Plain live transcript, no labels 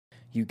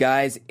You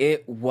guys,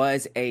 it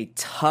was a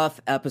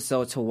tough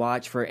episode to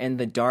watch for In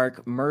the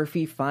Dark.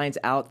 Murphy finds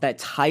out that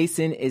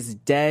Tyson is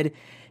dead,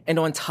 and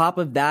on top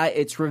of that,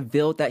 it's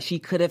revealed that she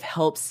could have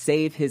helped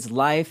save his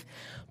life.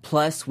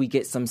 Plus, we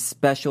get some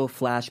special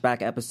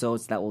flashback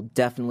episodes that will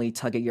definitely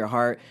tug at your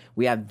heart.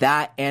 We have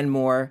that and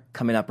more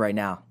coming up right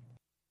now.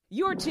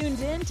 You're tuned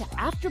in to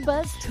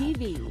AfterBuzz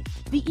TV,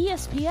 the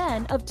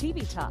ESPN of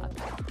TV talk.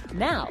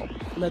 Now,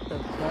 let the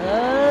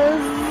buzz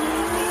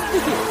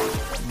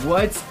begin.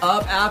 What's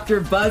up,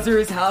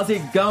 AfterBuzzers? How's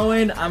it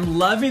going? I'm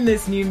loving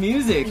this new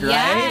music, right?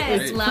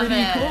 Yes, love pretty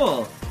it.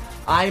 Cool.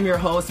 I am your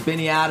host,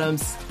 Benny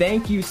Adams.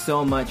 Thank you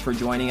so much for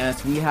joining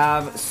us. We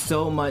have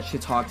so much to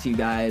talk to you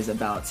guys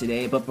about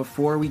today, but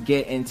before we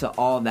get into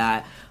all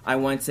that, I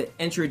want to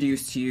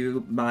introduce to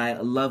you my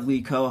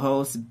lovely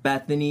co-hosts,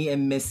 Bethany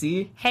and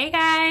Missy. Hey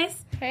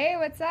guys. Hey,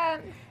 what's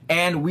up?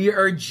 And we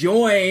are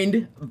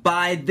joined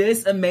by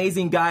this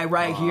amazing guy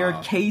right here,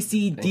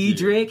 Casey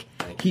Diedrich.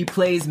 He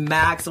plays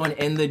Max on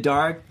In the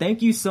Dark.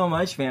 Thank you so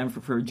much, fam,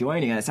 for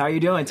joining us. How are you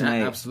doing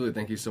tonight? Absolutely.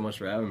 Thank you so much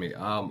for having me.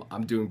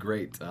 I'm doing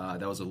great.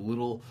 That was a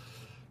little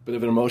bit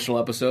of an emotional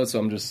episode, so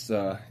I'm just,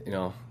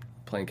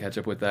 playing catch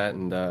up with that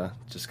and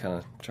just kind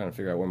of trying to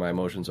figure out where my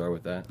emotions are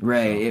with that.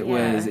 Right.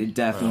 It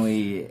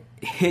definitely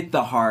hit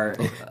the heart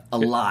a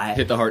lot.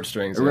 Hit the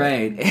heartstrings. Yeah.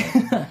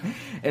 Right.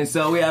 And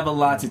so we have a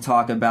lot to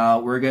talk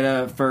about. We're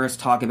going to first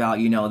talk about,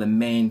 the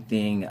main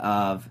thing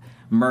of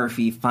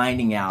Murphy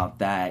finding out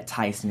that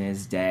Tyson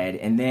is dead,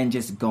 and then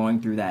just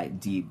going through that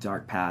deep,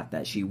 dark path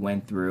that she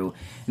went through.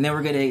 And then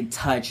we're going to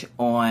touch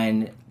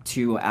on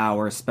to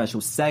our special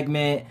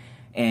segment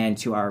and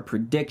to our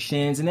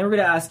predictions. And then we're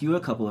going to ask you a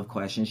couple of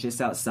questions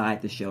just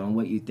outside the show and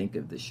what you think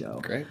of the show.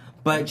 Great.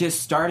 But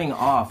just starting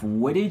off,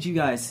 what did you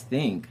guys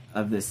think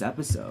of this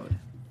episode?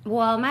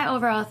 Well, my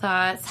overall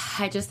thoughts,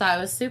 I just thought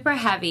it was super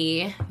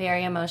heavy,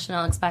 very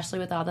emotional, especially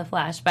with all the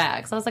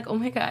flashbacks. I was like, oh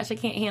my gosh, I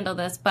can't handle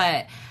this.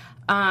 But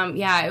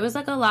it was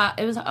like a lot.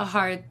 It was a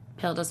hard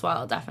pill to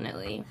swallow,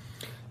 definitely.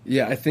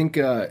 Yeah, I think,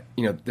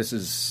 this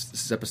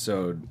is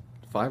episode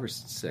 5 or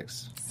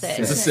 6? 6.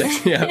 This is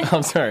 6. Yeah,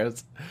 I'm sorry.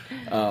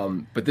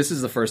 But this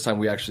is the first time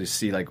we actually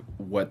see like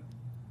what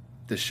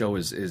the show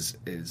is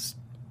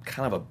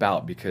kind of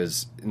about,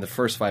 because in the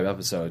first 5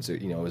 episodes,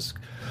 it was,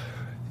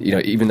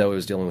 even though it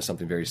was dealing with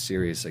something very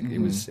serious, like it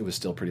was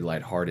still pretty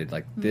lighthearted.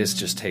 Like this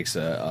just takes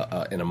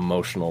an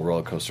emotional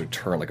roller coaster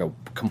turn, like a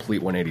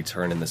complete 180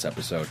 turn in this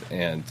episode,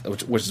 and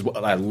which is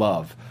what I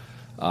love,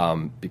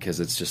 because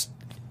it's just,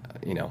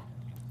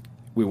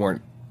 we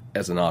weren't,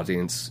 as an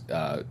audience,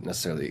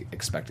 necessarily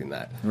expecting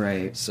that.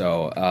 Right.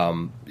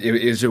 So it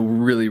is a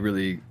really,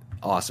 really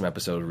awesome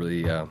episode.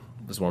 Really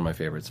was one of my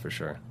favorites for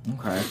sure.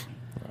 Okay.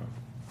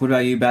 What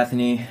about you,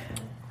 Bethany?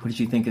 What did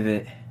you think of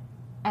it?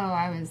 Oh,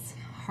 I was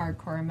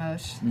hardcore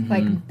emotion.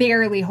 Like,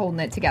 barely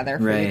holding it together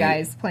for you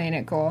guys, playing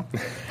it cool.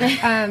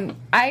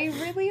 I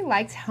really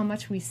liked how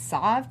much we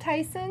saw of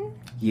Tyson.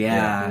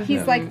 Yeah.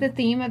 He's like the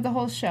theme of the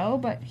whole show,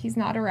 but he's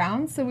not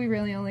around, so we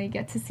really only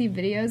get to see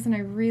videos, and I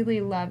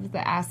really loved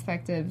the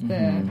aspect of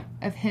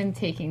of him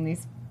taking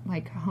these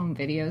like home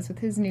videos with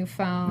his new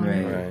phone.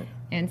 Right.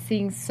 And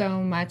seeing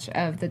so much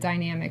of the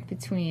dynamic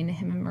between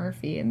him and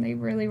Murphy, and they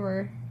really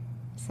were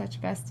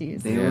such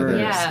besties. They were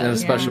a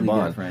special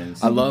bond.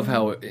 Friends. I love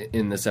how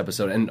in this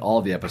episode and all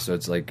of the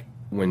episodes, like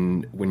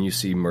when you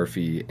see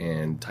Murphy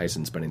and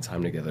Tyson spending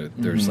time together,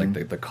 there's like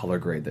the color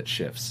grade that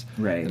shifts,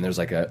 right? And there's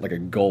like a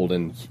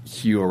golden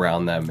hue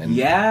around them, and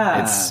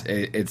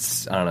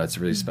it's I don't know, it's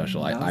really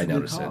special. I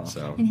noticed it.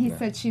 So and he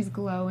said she's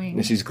glowing.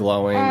 And she's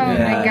glowing. Oh my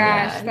gosh,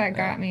 Yeah. that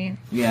got me.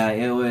 Yeah,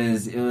 it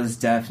was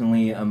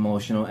definitely an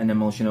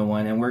emotional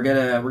one, and we're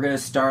gonna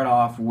start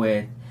off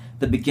with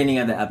the beginning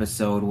of the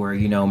episode where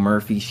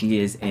Murphy, she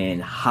is in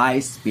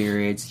high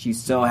spirits.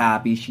 She's so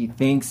happy. She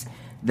thinks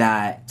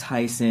that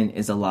Tyson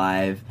is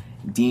alive.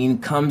 Dean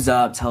comes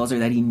up, tells her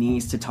that he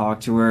needs to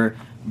talk to her,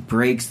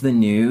 breaks the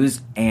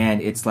news,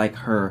 and it's like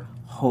her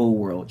whole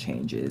world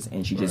changes,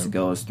 and she just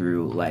goes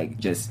through like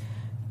just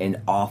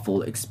an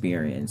awful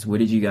experience. What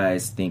did you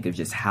guys think of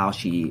just how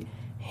she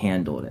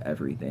handled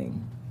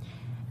everything?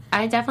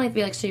 I definitely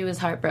feel like she was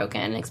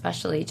heartbroken,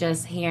 especially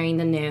just hearing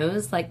the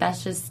news. Like,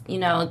 that's just,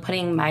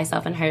 putting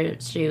myself in her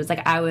shoes.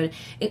 Like,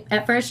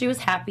 at first she was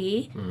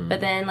happy,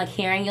 but then, like,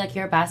 hearing, like,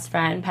 your best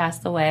friend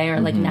passed away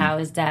or, like, now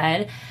is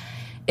dead,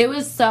 it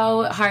was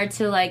so hard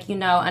to, like,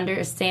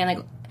 understand,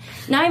 like,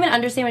 not even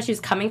understand where she was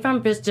coming from,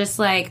 but just,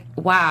 like,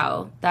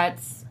 wow,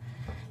 that's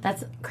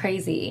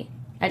crazy.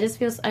 I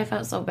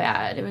felt so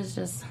bad. It was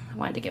just, I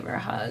wanted to give her a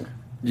hug.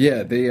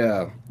 Yeah, they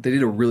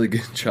did a really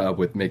good job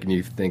with making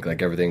you think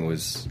like everything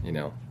was,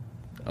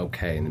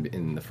 okay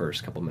in the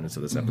first couple minutes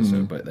of this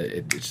episode, but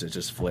it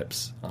just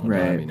flips on a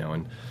dime,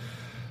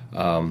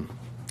 and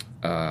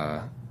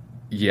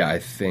I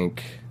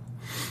think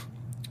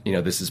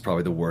this is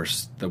probably the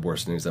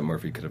worst news that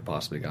Murphy could have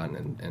possibly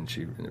gotten, and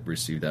she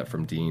received that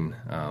from Dean.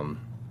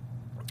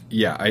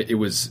 It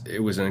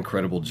was an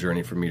incredible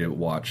journey for me to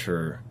watch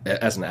her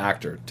as an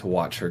actor, to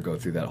watch her go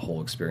through that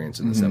whole experience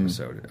in this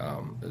episode.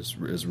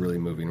 Is really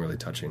moving, really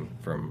touching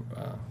from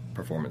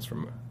performance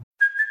from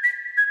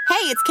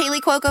Hey, it's Kaylee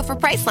Cuoco for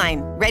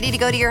Priceline. Ready to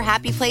go to your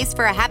happy place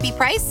for a happy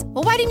price?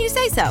 Well, why didn't you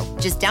say so?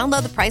 Just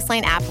download the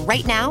Priceline app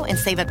right now and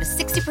save up to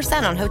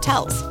 60% on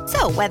hotels.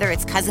 So whether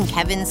it's Cousin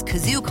Kevin's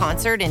Kazoo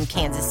Concert in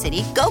Kansas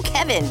City, go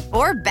Kevin,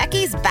 or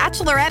Becky's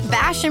Bachelorette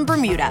Bash in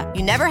Bermuda,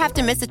 you never have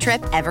to miss a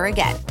trip ever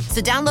again.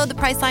 So download the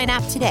Priceline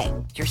app today.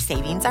 Your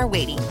savings are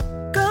waiting.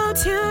 Go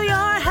to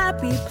your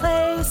happy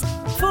place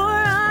for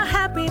a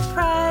happy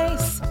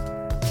price.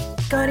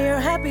 Go to your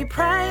happy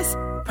price,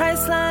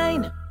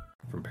 Priceline.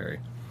 From Perry.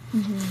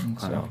 Mm-hmm.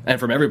 So, and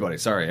from everybody.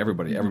 Sorry,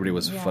 everybody. Everybody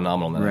was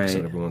phenomenal in that Right.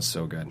 episode. Everyone's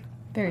so good.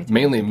 Very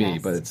Mainly talented me,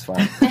 cast. but it's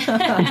fine.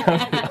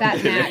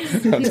 That Max.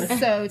 He's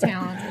so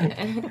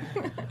talented.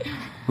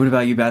 What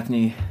about you,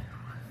 Bethany?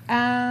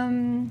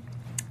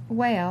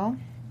 Well,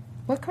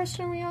 what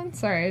question are we on?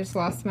 Sorry, I just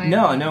lost my...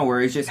 No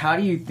worries. Just how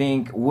do you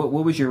think? What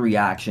was your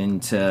reaction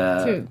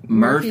to Murphy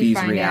Murphy's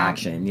find out.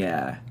 reaction?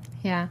 Yeah.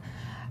 Yeah.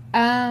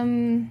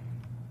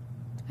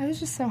 I was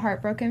just so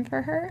heartbroken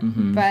for her,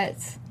 Mm-hmm. but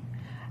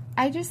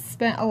I just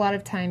spent a lot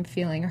of time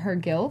feeling her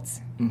guilt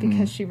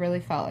because she really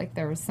felt like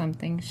there was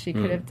something she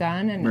could have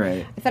done. And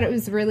Right. I thought it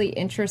was really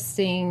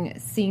interesting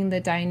seeing the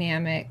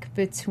dynamic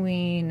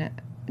between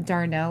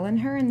Darnell and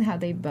her and how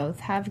they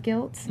both have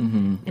guilt.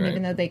 And Right.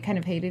 even though they kind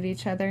of hated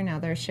each other, now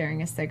they're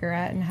sharing a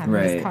cigarette and having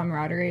Right. this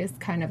camaraderie is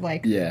kind of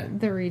like Yeah.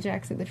 the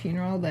rejects at the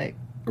funeral that I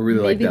really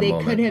like maybe that they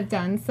moment. could have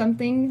done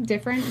something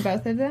different,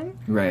 both of them.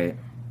 Right.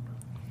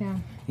 Yeah.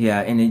 Yeah,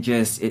 and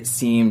it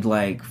seemed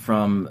like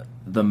from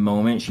the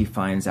moment she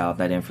finds out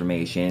that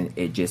information,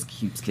 it just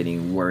keeps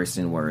getting worse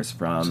and worse.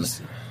 From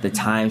the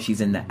time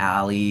she's in the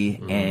alley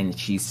and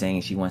she's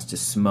saying she wants to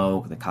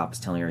smoke, the cop is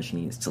telling her she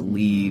needs to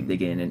leave. They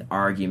get in an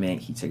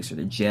argument. He takes her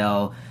to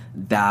jail.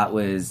 That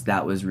was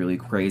really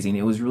crazy, and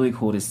it was really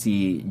cool to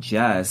see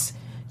Jess,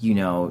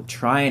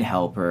 try and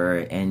help her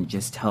and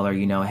just tell her,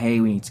 hey,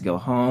 we need to go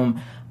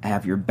home. I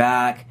have your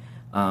back.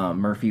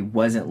 Murphy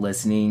wasn't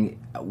listening.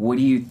 What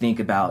do you think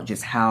about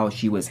just how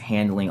she was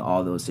handling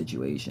all those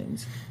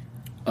situations?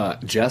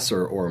 Jess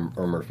or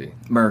Murphy?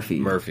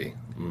 Murphy.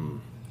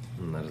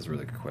 That is a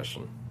really good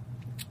question.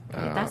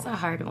 That's a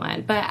hard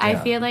one. But I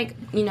feel like,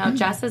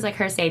 Jess is like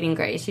her saving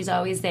grace. She's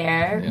always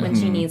there when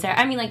she needs her.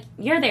 I mean, like,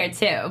 you're there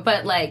too,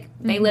 but like,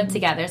 they live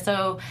together.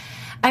 So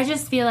I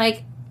just feel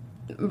like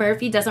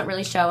Murphy doesn't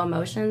really show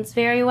emotions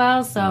very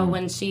well. So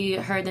when she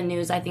heard the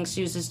news, I think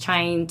she was just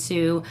trying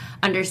to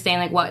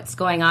understand like what's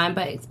going on.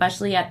 But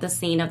especially at the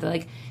scene of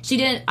the she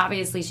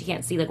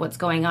can't see like what's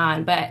going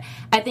on. But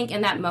I think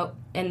in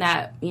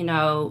that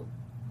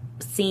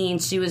scene,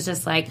 she was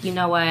just like, you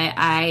know what,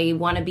 I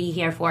want to be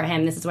here for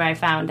him. This is where I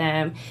found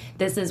him.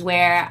 This is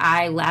where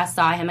I last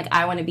saw him. Like,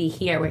 I want to be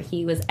here where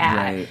he was at.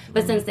 Right.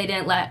 But since they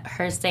didn't let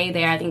her stay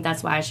there, I think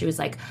that's why she was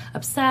like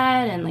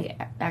upset and like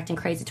acting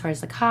crazy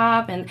towards the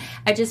cop. And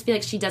I just feel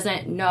like she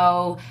doesn't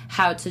know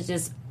how to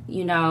just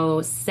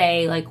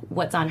say like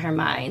what's on her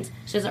mind.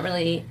 She doesn't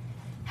really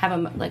have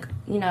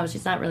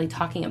she's not really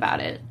talking about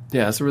it.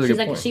 Yeah, that's a really She's good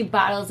like, point. she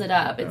bottles it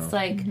up. It's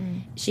like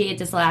she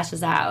just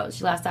lashes out.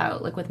 She lashed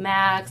out like with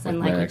Max and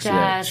like with Max,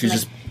 yeah. Jess. She's and,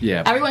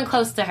 just everyone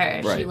close to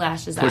her. Right. She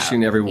lashes out,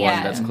 pushing everyone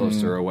Yeah. that's close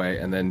to her away,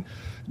 and then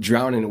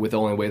drowning it with the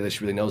only way that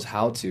she really knows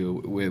how to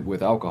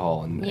with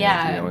alcohol and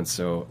and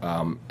so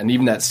and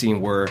even that scene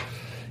where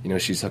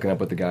she's hooking up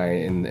with the guy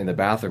in the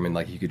bathroom and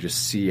like you could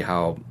just see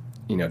how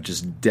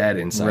just dead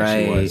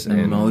inside she was, and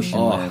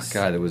emotionless. Oh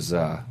God, it was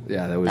that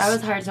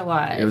was hard to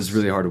watch. It was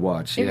really hard to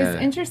watch. It was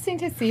interesting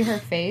to see her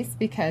face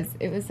because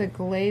it was a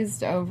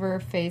glazed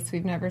over face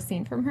we've never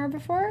seen from her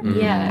before.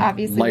 Yeah.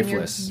 Obviously,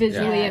 Lifeless. when you're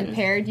visually Yeah.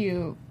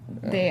 impaired,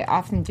 they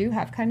often do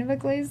have kind of a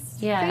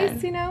glazed Yeah.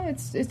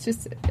 face. It's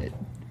just I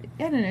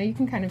don't know. You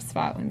can kind of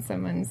spot when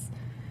someone's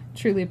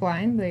truly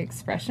blind, the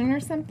expression or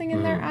something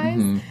in their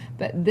eyes.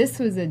 But this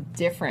was a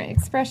different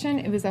expression.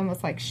 It was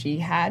almost like she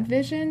had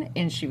vision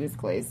and she was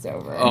glazed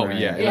over. Oh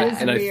yeah, It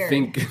was and weird. I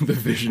think the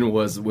vision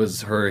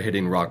was her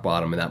hitting rock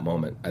bottom in that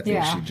moment. I think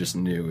Yeah. she just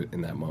knew in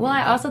that moment. Well,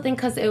 I also think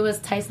because it was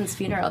Tyson's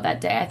funeral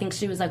that day, I think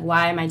she was like,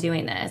 why am I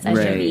doing this? I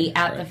should be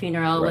at the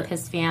funeral with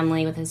his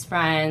family, with his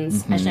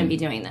friends. I shouldn't be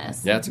doing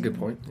this. Yeah, that's a good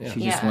point. Yeah. She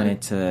just Yeah.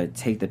 wanted to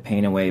take the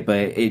pain away,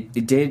 but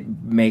it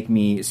did make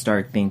me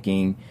start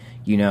thinking,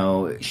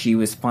 she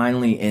was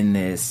finally in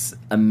this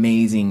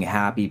amazing,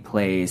 happy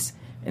place,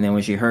 and then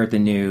when she heard the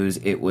news,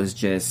 it was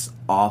just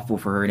awful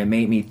for her, and it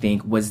made me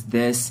think, was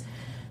this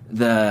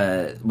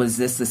the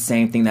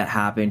same thing that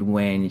happened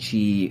when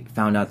she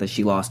found out that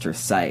she lost her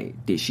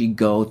sight? Did she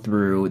go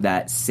through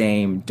that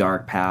same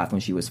dark path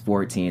when she was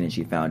 14 and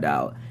she found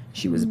out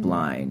she was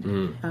blind?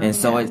 And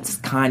so it's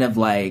kind of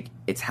like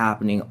it's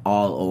happening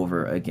all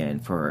over again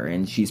for her,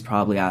 and she's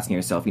probably asking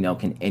herself,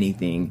 can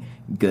anything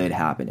good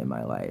happen in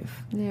my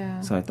life?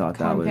 Yeah. So I thought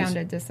that was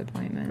compounded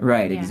disappointment.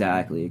 right.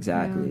 Exactly.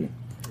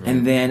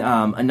 And then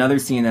another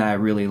scene that I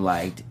really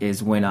liked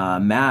is when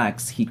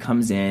Max, he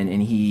comes in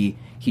and he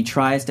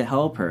tries to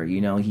help her.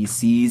 He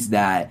sees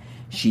that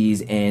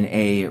she's in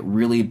a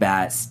really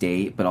bad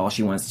state, but all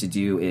she wants to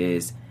do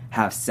is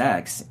have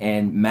sex.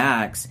 And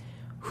Max,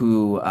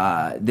 who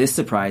this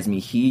surprised me.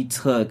 He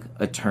took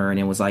a turn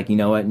and was like, you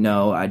know what?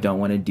 No, I don't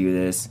want to do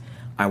this.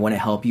 I want to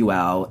help you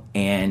out.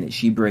 And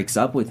she breaks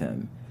up with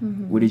him.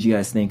 What did you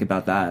guys think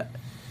about that?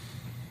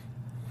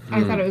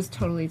 I thought it was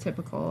totally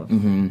typical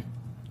of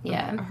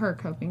Yeah. her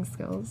coping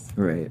skills.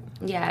 Right.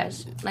 Yeah,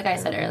 like I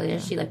said earlier,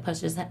 she like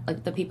pushes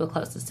like the people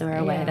closest to her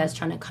away Yeah. that's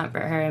trying to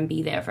comfort her and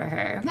be there for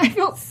her. I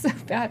felt so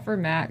bad for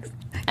Max.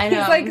 I know.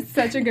 He's like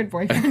such a good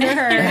boyfriend to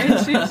her,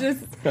 and she's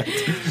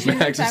just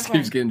Max just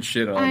keeps getting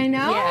shit on. I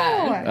know.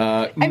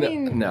 Yeah. I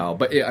mean, no,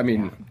 but I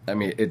mean,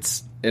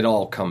 it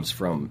all comes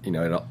from, you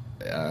know,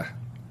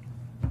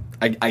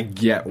 I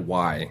get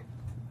why,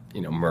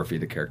 you know, Murphy,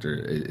 the character,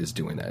 is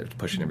doing that,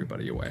 pushing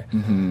everybody away.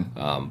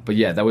 But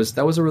yeah, that was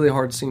a really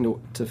hard scene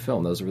to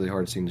film. That was a really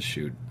hard scene to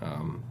shoot.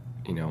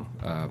 You know,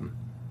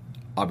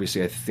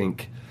 obviously, I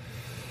think,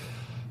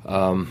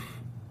 yeah,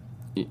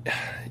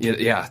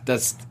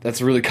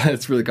 that's really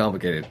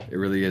complicated. It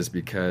really is,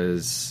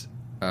 because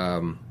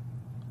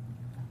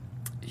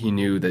he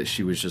knew that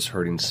she was just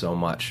hurting so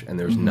much, and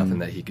there was nothing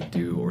that he could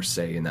do or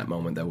say in that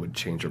moment that would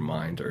change her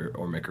mind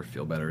or make her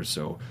feel better.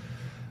 So,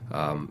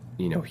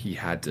 you know, he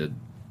had to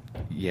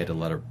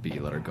let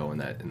her go in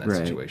that Right.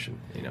 situation,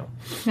 you know.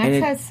 Max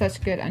it- has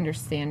such good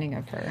understanding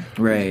of her.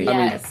 Right.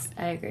 Yes,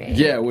 I agree.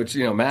 Yeah, which,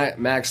 you know,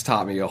 Max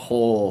taught me a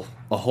whole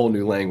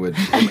new language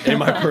in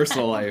my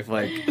personal life.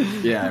 Like,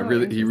 yeah,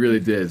 he really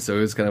did. So it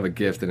was kind of a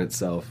gift in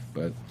itself.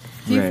 But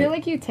Do you Right. feel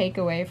like you take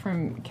away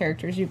from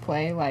characters you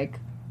play, like,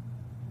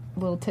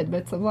 little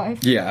tidbits of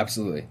life? yeah,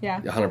 absolutely. Yeah.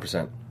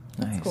 100%.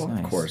 Nice, cool.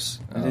 nice. Of course.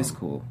 That is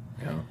cool.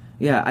 You know.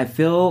 Yeah, I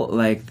feel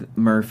like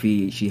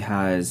Murphy, she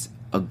has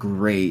a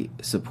great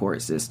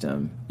support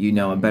system. You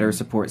know, a better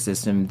support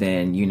system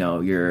than, you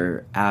know,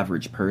 your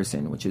average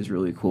person, which is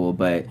really cool.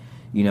 But,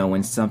 you know,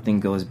 when something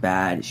goes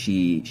bad,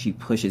 she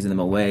pushes them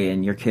away.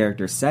 And your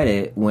character said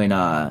it when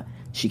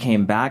she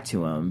came back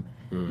to him.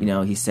 You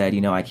know, he said, you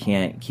know, I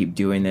can't keep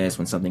doing this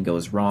when something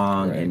goes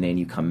wrong. Right. And then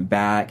you come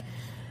back.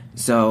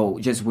 So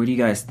just what do you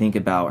guys think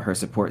about her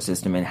support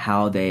system and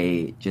how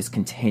they just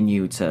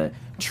continue to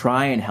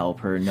try and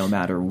help her no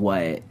matter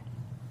what?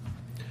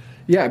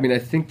 Yeah, I mean, I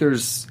think there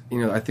is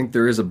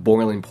a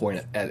boiling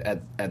point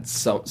at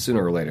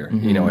sooner or later.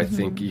 You know, I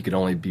think you can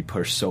only be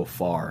pushed so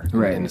far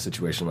Right. in a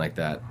situation like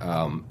that.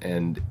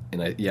 And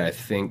I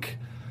think,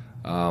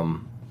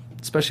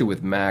 especially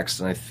with Max,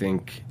 and I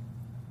think,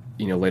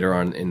 you know, later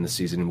on in the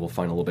season we'll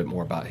find a little bit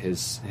more about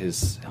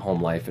his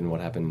home life and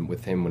what happened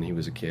with him when he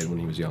was a kid, when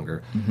he was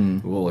younger.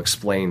 We'll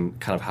explain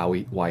kind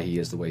of why he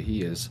is the way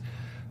he is.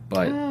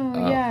 But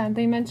Oh, yeah.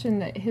 They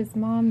mentioned that his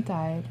mom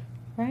died,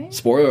 right?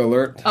 spoiler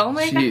alert. Oh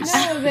my Jeez.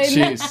 God. No, they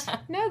Jeez.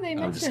 No, they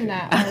I'm just mentioned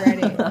that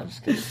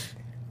already.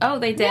 Oh,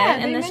 they did Yeah,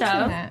 in they the mentioned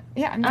show? that.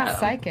 Yeah, I'm not Oh.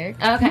 psychic.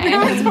 Okay. No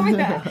one told me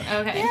that.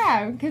 Okay.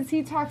 Yeah, because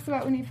he talks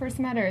about when he first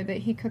met her that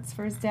he cooks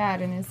for his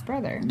dad and his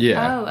brother.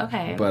 Yeah. Oh,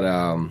 okay.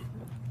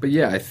 But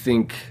yeah, I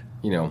think,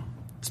 you know,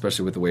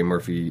 especially with the way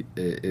Murphy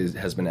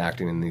has been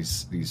acting in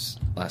these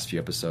last few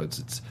episodes,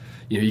 it's,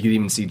 you know, you could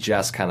even see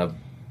Jess kind of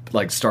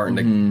like starting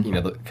to, you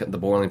know, the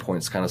boiling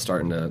point's kind of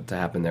starting to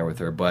happen there with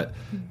her. But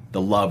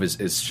the love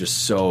is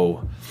just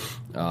so,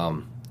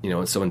 you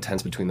know, it's so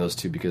intense between those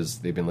two because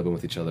they've been living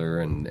with each other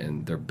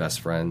and they're best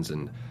friends.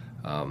 And,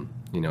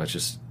 you know,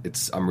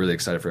 I'm really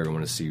excited for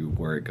everyone to see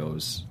where it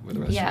goes with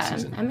the rest of the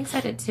season. I'm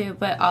excited too,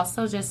 but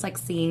also just like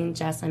seeing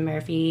Jess and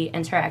Murphy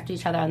interact with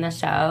each other on the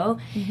show.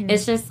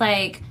 It's just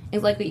like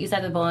what you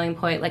said, the boiling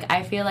point. Like,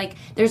 I feel like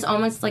there's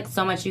almost like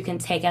so much you can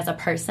take as a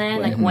person.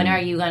 Like, when are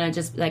you gonna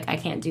just like, I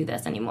can't do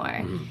this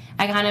anymore?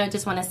 I kind of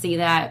just want to see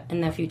that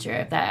in the future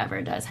if that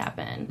ever does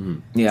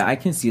happen. Yeah, I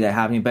can see that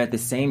happening, but at the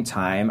same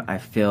time, I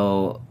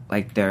feel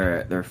like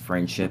their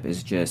friendship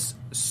is just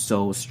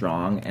so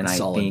strong, and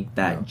Solid. I think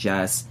that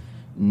Jess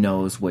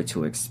knows what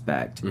to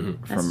expect from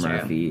That's true.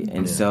 Murphy,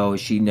 and so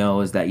she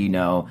knows that, you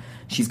know,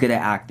 she's gonna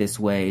act this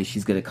way,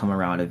 she's gonna come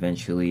around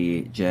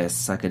eventually.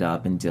 Just suck it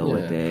up and deal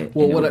with it,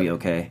 and it'll be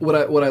okay. What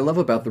I love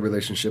about the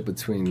relationship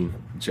between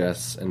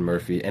Jess and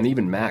Murphy, and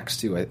even Max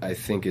too, I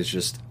think is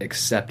just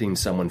accepting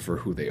someone for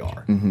who they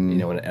are. You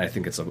know, and I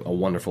think it's a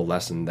wonderful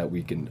lesson that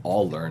we can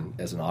all learn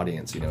as an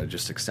audience. You know,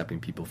 just accepting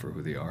people for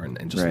who they are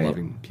and just Right.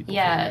 loving people.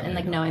 Yeah, for who they and are,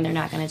 like you know? knowing they're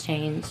not going to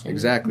change. And,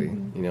 Exactly.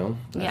 You know.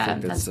 I Yeah,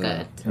 think that's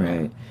good.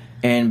 Right.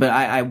 But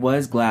I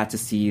was glad to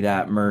see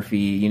that Murphy,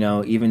 you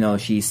know, even though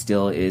she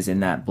still is in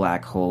that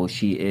black hole,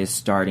 she is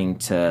starting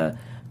to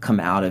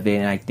come out of it.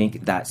 And I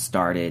think that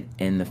started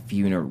in the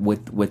funeral,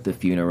 with the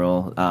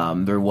funeral.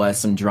 There was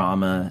some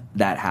drama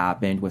that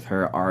happened with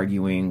her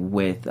arguing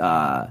with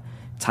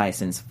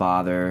Tyson's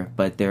father,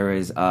 but there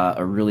is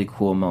a really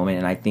cool moment,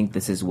 and I think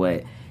this is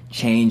what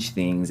changed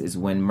things, is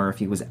when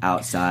Murphy was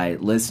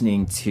outside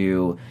listening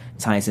to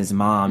Tyson's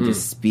mom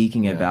just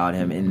speaking about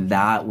him, and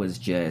that was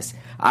just,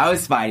 I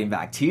was fighting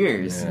back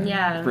tears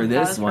Yeah, for that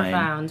this was one.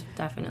 profound,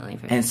 definitely.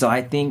 And so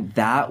I think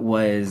that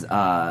was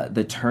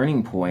the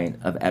turning point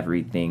of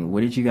everything.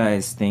 What did you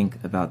guys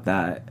think about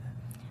that?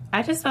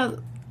 I just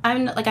felt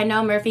I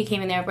know Murphy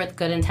came in there with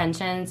good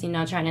intentions,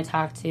 trying to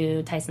talk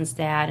to Tyson's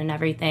dad and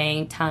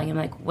everything, telling him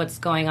like what's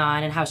going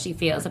on and how she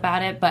feels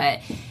about it,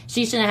 but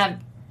she shouldn't have,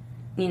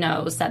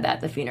 said that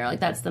at the funeral. Like,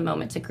 that's the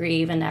moment to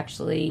grieve and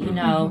actually,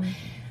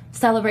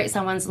 celebrate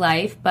someone's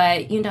life.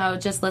 But,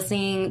 just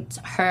listening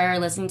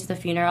to the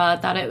funeral, I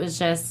thought it was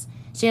just,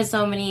 she had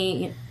so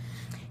many,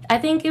 I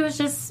think it was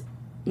just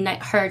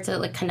her to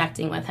like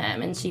connecting with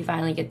him, and she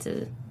finally get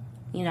to,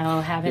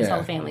 have his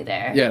whole family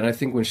there. Yeah, and I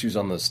think when she was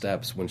on those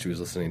steps, when she was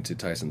listening to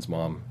Tyson's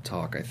mom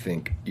talk, I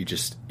think you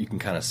can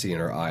kind of see in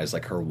her eyes,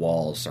 like, her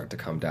walls start to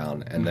come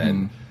down, and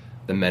then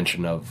the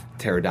mention of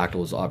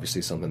pterodactyl is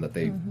obviously something that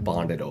they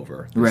bonded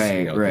over.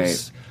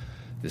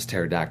 This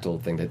pterodactyl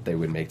thing that they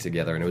would make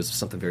together, and it was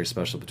something very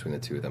special between the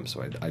two of them.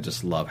 So I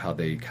just love how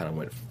they kind of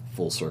went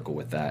full circle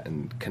with that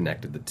and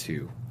connected the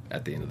two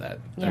at the end of that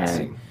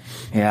scene.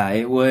 Yeah,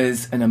 it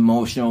was an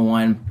emotional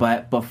one.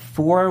 But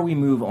before we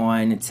move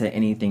on to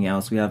anything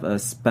else, we have a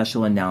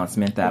special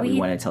announcement that we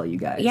want to tell you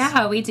guys.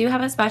 Yeah, we do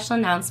have a special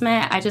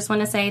announcement. I just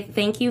want to say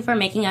thank you for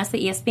making us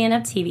the ESPN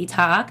of TV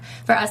Talk.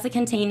 For us to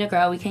continue to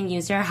grow, we can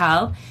use your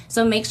help.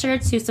 So make sure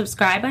to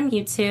subscribe on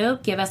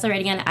YouTube, give us a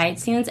rating on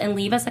iTunes, and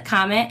leave us a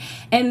comment.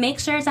 And make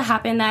sure to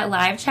hop in that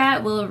live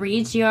chat. We'll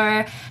read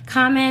your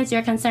comments,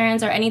 your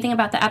concerns, or anything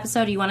about the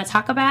episode you want to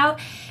talk about.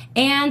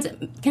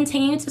 And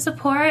continue to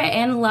support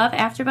and love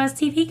AfterBuzz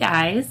TV,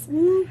 guys.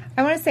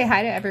 I want to say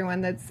hi to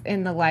everyone that's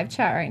in the live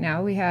chat right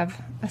now. We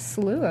have a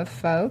slew of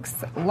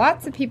folks.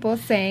 Lots of people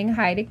saying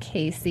hi to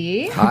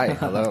Casey. Hi,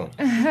 hello.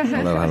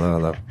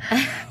 hello.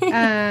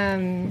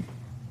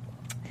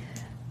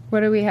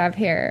 What do we have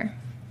here?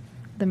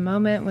 The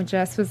moment when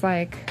Jess was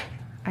like,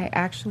 I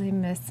actually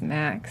miss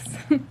Max.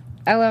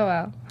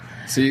 LOL.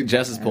 See,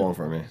 Jess is pulling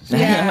for me.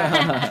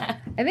 Yeah.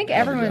 I think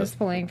everyone's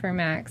pulling for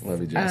Max.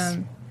 Love you, Jess.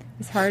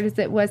 As hard as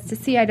it was to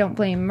see, I don't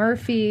blame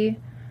Murphy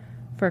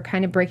for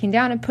kind of breaking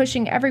down and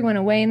pushing everyone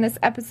away in this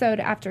episode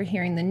after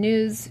hearing the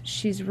news.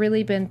 She's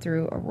really been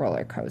through a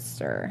roller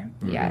coaster.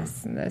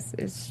 Yes, and this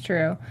is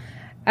true.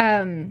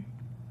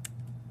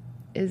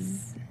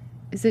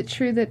 Is it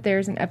true that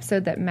there's an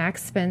episode that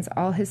Max spends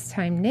all his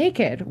time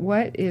naked?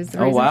 What is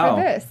the reason for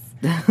this?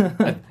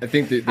 I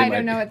think I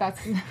don't know what that's.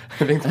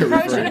 I think they're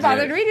probably should have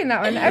bothered reading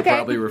that one. They're Okay.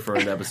 probably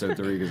referring to episode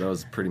 3 because I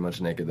was pretty much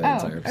naked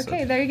that entire episode.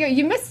 Okay, there you go.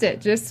 You missed it.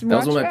 Just that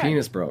was watch when my back.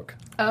 penis broke.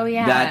 Oh,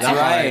 yeah. That's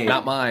right.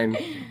 Not mine.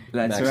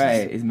 That's Max's.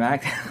 right. Is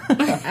Max?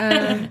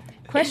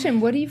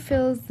 Question: what do you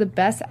feel is the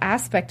best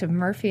aspect of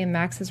Murphy and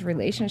Max's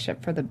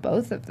relationship for the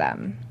both of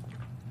them?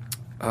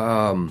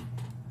 Yeah,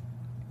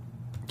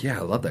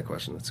 I love that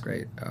question. That's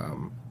great.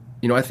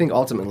 I think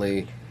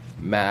ultimately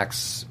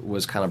Max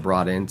was kind of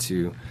brought in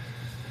to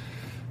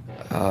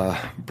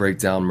break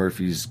down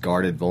Murphy's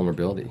guarded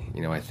vulnerability.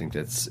 I think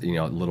that's,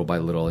 little by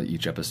little,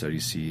 each episode you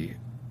see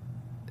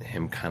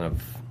him kind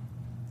of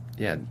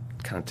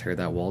tear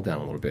that wall down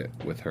a little bit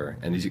with her.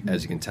 And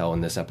as you can tell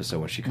in this episode,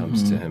 when she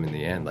comes to him in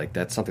the end, like,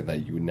 that's something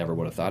that you never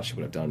would have thought she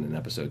would have done in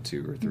episode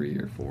 2 or 3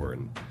 or 4.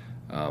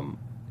 And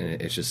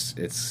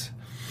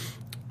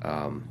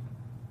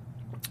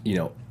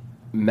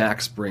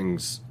Max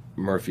brings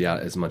Murphy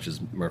out as much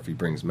as Murphy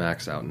brings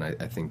Max out. And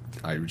I think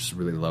I just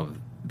really love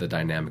the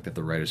dynamic that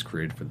the writers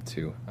created for the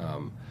two.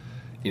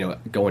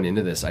 Going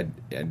into this, I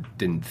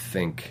didn't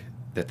think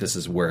that this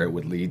is where it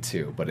would lead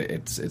to, but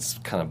it's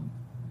kind of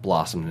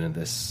blossomed into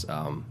this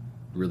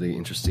really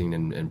interesting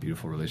and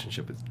beautiful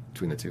relationship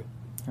between the two.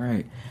 All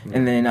right.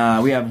 And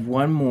then we have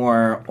one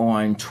more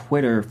on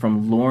Twitter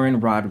from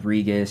Lauren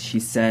Rodriguez. She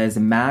says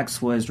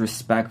Max was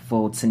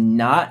respectful to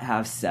not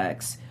have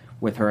sex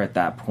with her at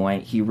that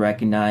point. He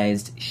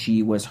recognized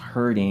she was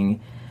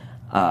hurting.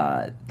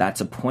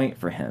 That's a point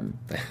for him.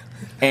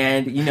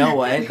 And you know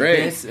what?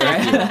 Great.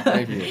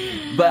 Thank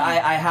you. But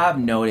I have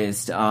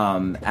noticed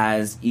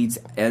as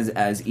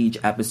each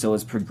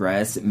episodes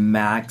progress,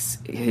 Max,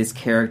 his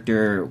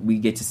character, we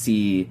get to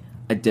see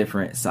a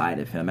different side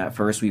of him. At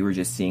first, we were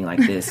just seeing like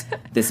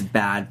this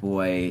bad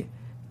boy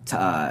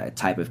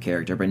type of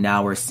character, but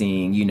now we're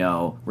seeing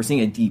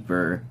a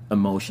deeper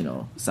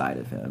emotional side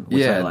of him,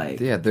 which I like.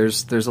 Yeah,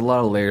 there's a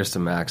lot of layers to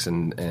Max,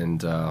 and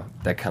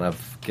that kind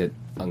of get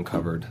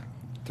uncovered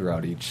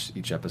throughout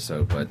each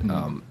episode. But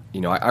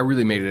I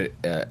really made it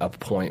a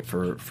point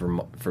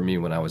for me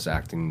when I was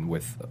acting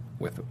with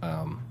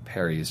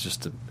Perry is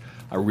just to.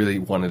 I really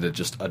wanted to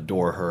just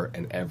adore her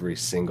in every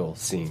single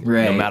scene,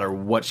 no matter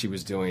what she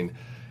was doing.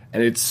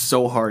 And it's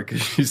so hard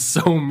because she's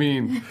so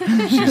mean.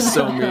 She's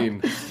so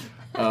mean.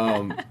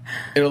 In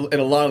a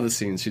lot of the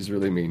scenes, she's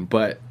really mean.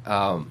 But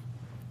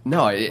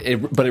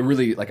it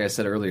really, like I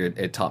said earlier,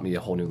 it taught me a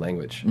whole new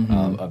language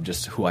of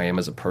just who I am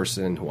as a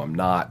person, who I'm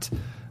not.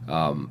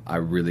 I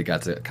really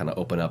got to kind of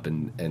open up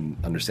and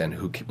understand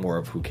more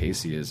of who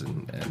Casey is,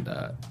 and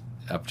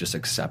of just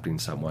accepting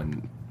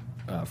someone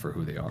for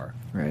who they are,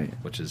 right?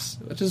 Which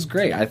is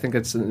great. I think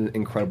it's an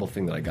incredible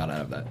thing that I got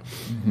out of that.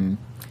 Mm-hmm.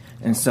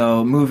 And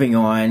so, moving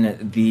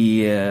on,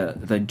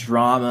 the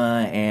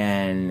drama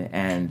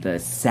and the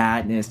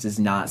sadness does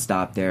not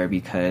stop there,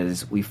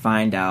 because we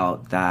find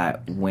out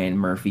that when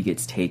Murphy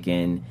gets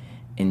taken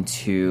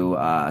into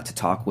to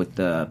talk with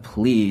the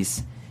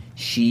police,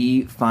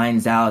 she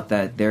finds out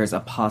that there's a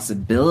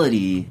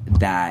possibility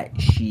that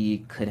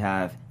she could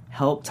have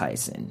helped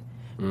Tyson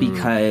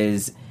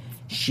because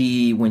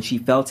when she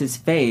felt his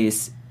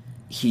face,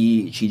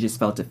 she just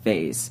felt a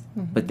face,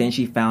 but then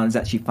she finds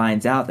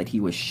out that he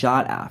was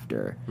shot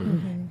after,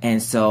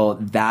 and so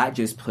that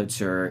just puts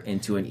her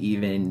into an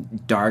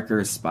even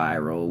darker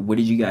spiral. What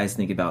did you guys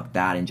think about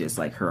that and just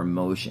like her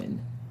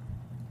emotion?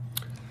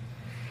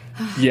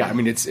 Yeah, I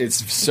mean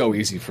it's so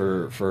easy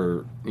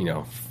for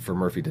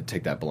Murphy to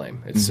take that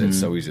blame. It's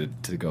so easy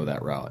to go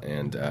that route,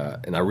 and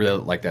I really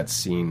like that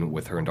scene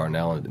with her and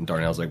Darnell. And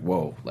Darnell's like,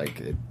 "Whoa,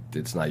 like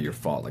it's not your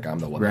fault. Like I'm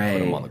the one that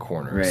put him on the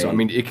corner." Right. So I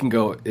mean, it can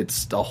go.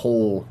 It's a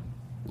whole,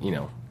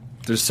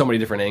 there's so many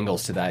different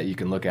angles to that. You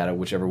can look at it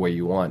whichever way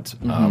you want.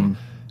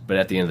 But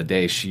at the end of the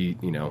day, she,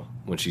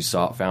 when she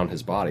found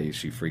his body,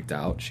 she freaked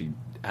out. She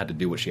had to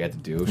do what she had to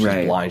do. She's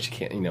blind. She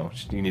can't.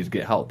 She needs to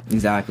get help.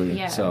 Exactly.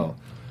 Yeah. So.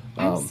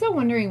 I'm still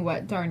wondering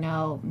what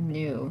Darnell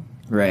knew.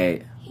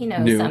 Right. He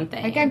knows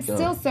something. Like, I'm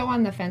still so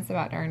on the fence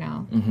about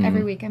Darnell.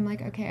 Every week I'm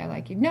like, okay, I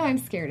like you. No, I'm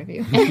scared of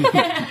you.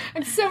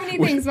 I'm so many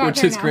things about Which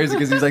Darnell. is crazy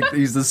because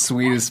he's the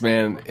sweetest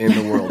man in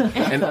the world.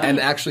 And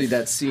actually,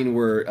 that scene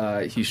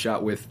where he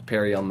shot with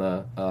Perry on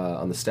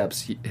the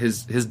steps,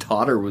 his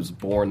daughter was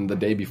born the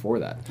day before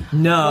that.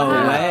 No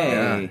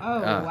way. Oh,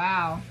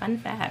 wow. Fun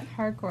fact.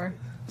 Hardcore.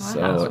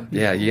 So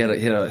yeah, he had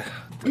a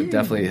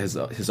definitely his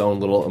own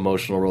little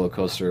emotional roller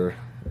coaster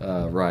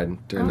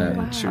ride during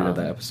that shooting of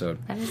that episode.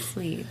 That is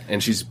sweet.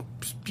 And she's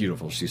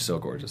beautiful. She's so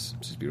gorgeous.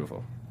 She's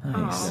beautiful.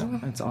 Nice.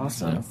 That's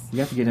awesome. You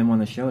have to get him on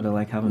the show to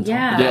like have him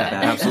Yeah. talk about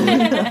that.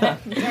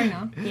 Absolutely.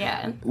 Darnell.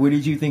 Yeah. What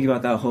did you think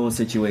about that whole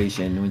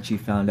situation when she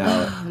found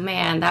out? Oh,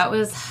 man, that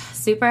was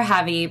super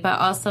heavy, but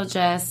also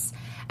just...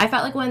 I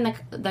felt like when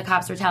the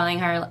cops were telling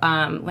her,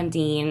 when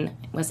Dean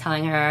was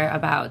telling her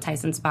about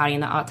Tyson's body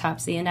and the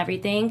autopsy and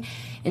everything,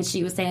 and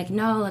she was saying, like,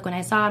 no, like, when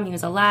I saw him, he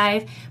was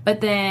alive. But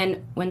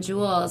then when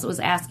Jules was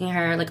asking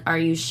her, like, are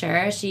you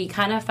sure? She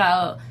kind of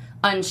felt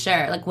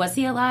unsure. Like, was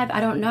he alive? I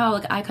don't know.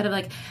 Like, I could have,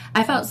 like,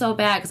 I felt so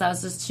bad because I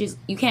was just,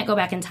 you can't go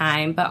back in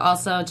time, but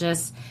also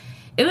just...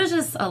 It was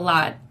just a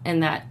lot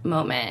in that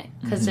moment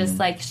because just,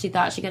 like, she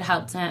thought she could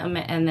help him,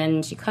 and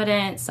then she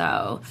couldn't,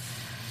 so...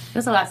 It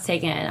was a lot to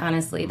take in,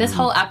 honestly. This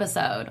whole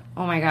episode,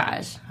 oh my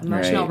gosh,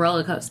 emotional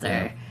roller coaster.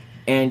 Yeah.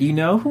 And you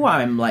know who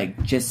I'm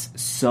like just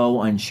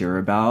so unsure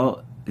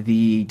about?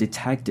 The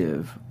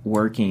detective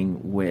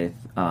working with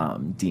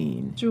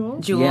Dean.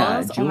 Jules? Jules?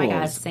 Yeah, Oh my Jules.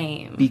 gosh,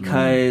 same.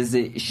 Because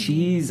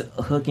she's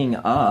hooking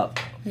up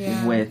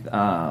Yeah. with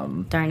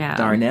Darnell.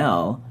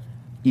 Darnell.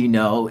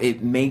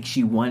 It makes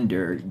you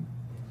wonder,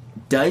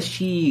 does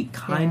she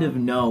kind of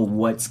know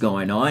what's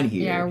going on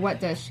here? Yeah, or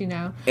what does she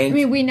know? And- I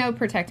mean, we know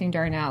protecting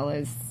Darnell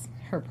is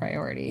her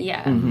priority.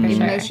 Yeah, Mm-hmm. for Even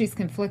though sure. she's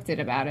conflicted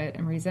about it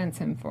and resents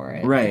him for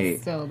it.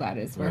 Right. Still, that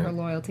is where her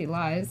loyalty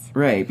lies.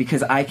 Right,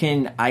 because I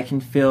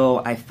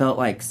felt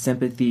like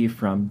sympathy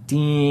from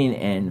Dean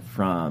and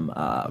from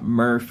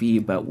Murphy,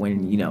 but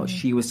when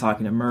she was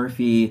talking to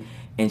Murphy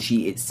and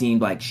it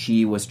seemed like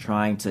she was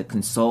trying to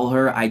console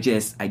her, I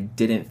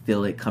didn't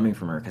feel it coming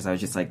from her because I was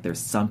just like, there's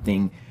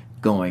something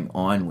going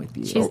on with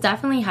you. She's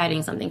definitely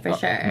hiding something for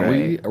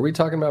sure. Are we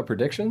talking about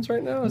predictions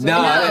right now? Is No,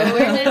 No,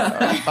 we're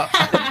just...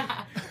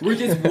 we're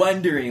just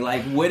wondering,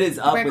 like, what is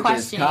up We're with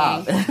this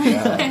cop?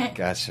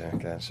 Gotcha.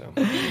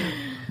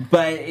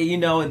 But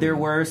there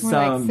were More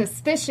some like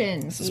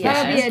suspicions. Suspicious.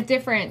 That'll be a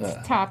different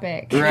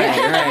topic.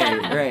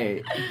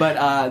 right.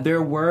 But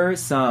there were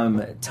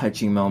some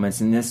touching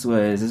moments, and this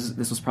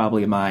was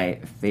probably my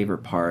favorite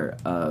part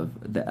of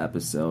the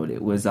episode.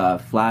 It was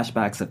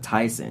flashbacks of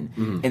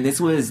Tyson, and this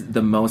was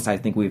the most I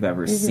think we've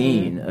ever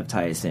seen of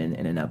Tyson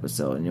in an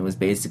episode. And it was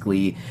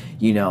basically,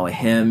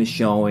 him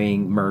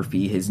showing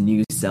Murphy his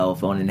new cell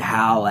phone and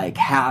how like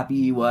happy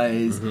he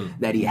was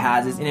that he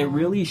has this, and it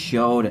really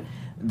showed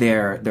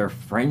their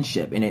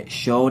friendship, and it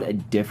showed a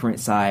different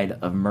side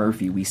of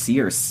Murphy. We see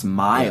her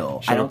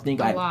smile. I don't think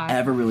A I've lot.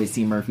 ever really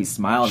seen Murphy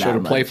smile Showed that a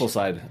much. playful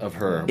side of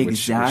her, which you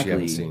Exactly.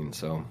 haven't seen.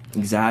 So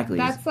Exactly.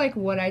 That's like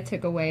what I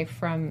took away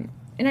from,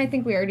 and I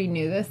think we already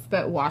knew this,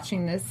 but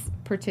watching this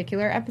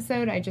particular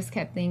episode, I just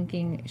kept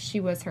thinking she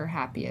was her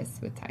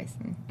happiest with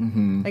Tyson.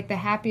 Mm-hmm. Like the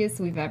happiest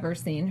we've ever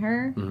seen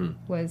her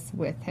was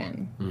with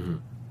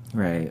him.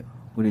 right.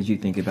 What did you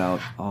think about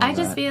all I that?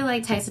 just feel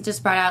like Tyson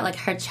just brought out like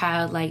her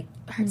child, like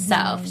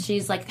herself.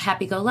 She's like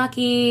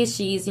happy-go-lucky.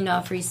 She's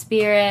a free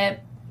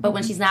spirit. But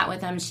when she's not with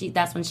him,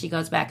 that's when she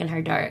goes back in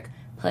her dark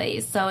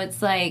place. So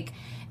it's like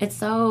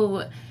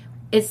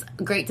it's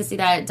great to see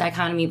that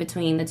dichotomy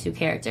between the two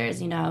characters.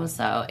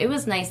 So it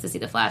was nice to see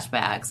the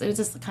flashbacks. It was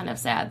just kind of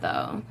sad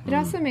though. It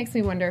also makes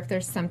me wonder if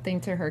there's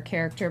something to her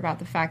character about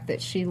the fact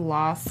that she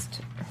lost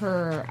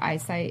her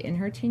eyesight in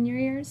her teen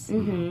years,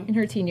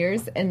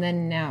 and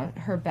then now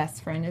her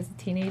best friend is a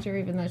teenager,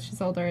 even though she's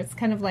older. It's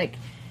kind of like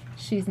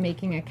she's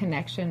making a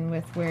connection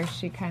with where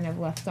she kind of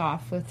left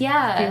off with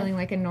feeling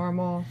like a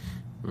normal,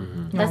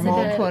 That's a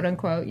good- quote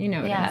unquote. You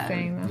know what Yeah. I'm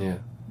saying? Though. yeah.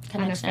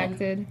 Connection.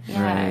 Unaffected.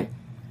 Yeah. Right.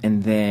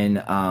 And then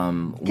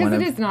Because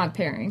it is an odd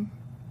pairing.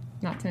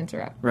 Not to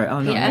interrupt. right. Oh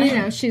no. Yeah. You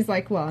know, she's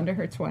like well into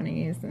her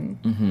 20s,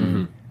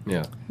 and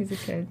Yeah. he's a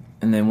kid.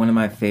 And then one of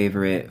my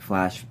favorite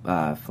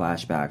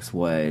flashbacks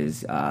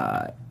was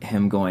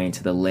him going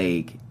to the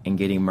lake and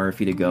getting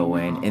Murphy to go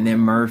in. And then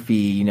Murphy,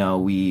 you know,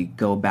 we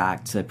go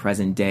back to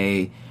present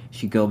day.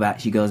 She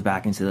goes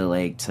back into the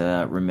lake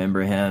to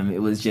remember him.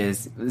 It was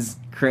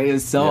crazy. It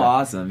was so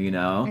awesome, you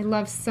know. I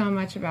love so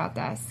much about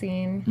that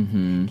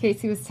scene.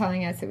 Casey was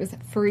telling us it was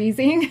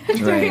freezing.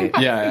 Right.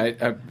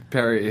 Yeah,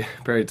 Perry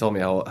told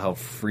me how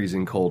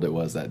freezing cold it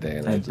was that day,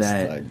 and I just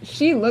bet. like,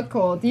 She looked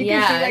cold. You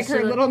Yeah, can see like she her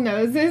looked- little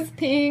noses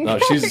peeing. oh,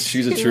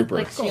 she's a trooper.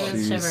 Like she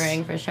was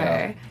shivering for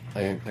sure.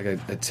 I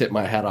tip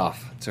my hat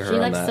off to her She on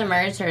like that.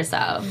 submerged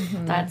herself.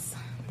 That's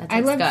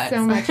I loved guts.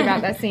 so much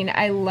about that scene.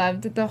 I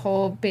loved the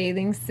whole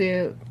bathing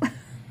suit.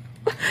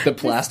 The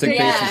plastic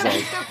Yeah. thing,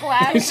 she's like, The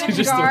plastic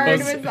just guard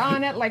was- was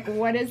on it. Like,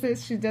 what is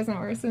this? She doesn't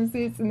wear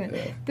swimsuits, and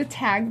the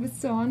tag was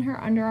still on her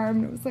underarm,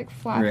 and it was like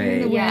flapping in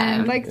the Right. Yeah.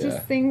 wind. Like, just Yeah.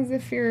 things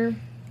if you're.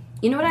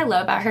 You know what I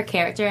love about her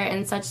character?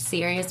 In such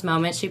serious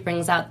moments, she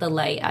brings out the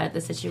light out of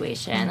the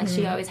situation. Like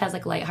she always has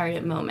like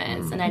lighthearted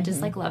moments, and I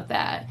just like love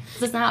that.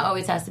 'Cause it's not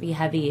always has to be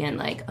heavy and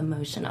like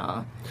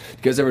emotional.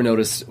 you guys ever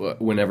notice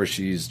whenever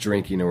she's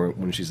drinking or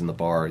when she's in the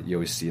bar, you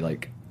always see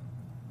like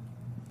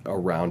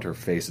around her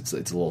face, it's a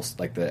little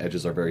like the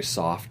edges are very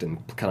soft and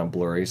kind of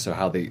blurry. So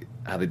how they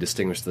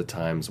distinguish the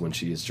times when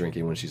she is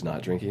drinking, when she's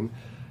not drinking,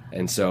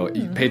 and so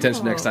you pay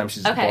attention next time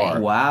she's at the Okay. bar.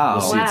 Wow.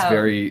 You'll see it's Wow.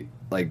 very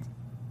like.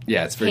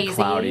 Yeah, it's very Hazy.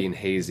 cloudy and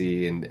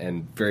hazy,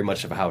 and very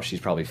much of how she's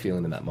probably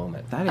feeling in that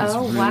moment. That is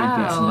Oh really wow!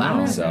 good to I'm know.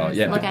 gonna So,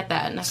 yeah. look at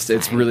that next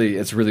It's time.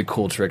 really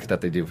cool trick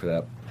that they do for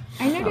that.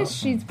 I noticed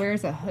she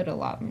wears a hood a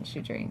lot when she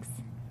drinks.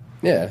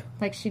 Yeah,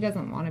 Like, she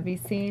doesn't want to be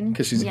seen.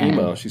 because she's Yeah.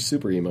 emo. She's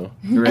super emo.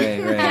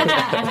 Right.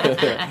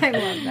 I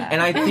love that.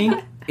 And I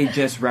think it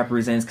just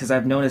represents, because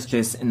I've noticed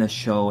just in the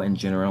show in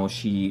general,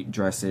 she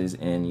dresses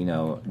in, you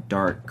know,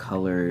 dark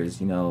colors,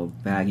 you know,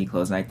 baggy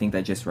clothes, and I think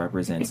that just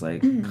represents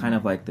like kind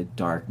of like the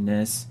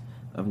darkness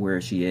of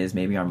where she is.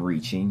 Maybe I'm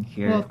reaching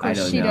here. Well, of course,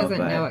 I don't she know, doesn't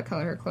but know what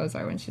color her clothes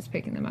are when she's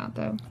picking them out,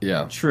 though.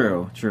 Yeah.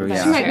 True,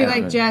 yeah. She might be true.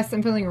 like, Jess,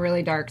 I'm feeling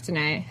really dark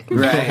tonight.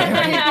 Right.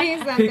 Pick me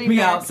something Pick me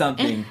dark. out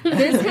something.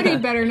 This hoodie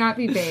better not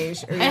be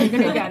beige, or you're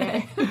gonna get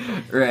it.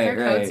 Right, Her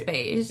right. coat's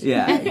beige.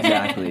 Yeah,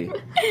 exactly.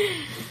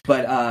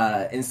 But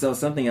and so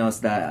something else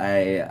that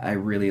I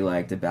really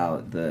liked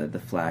about the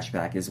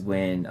flashback is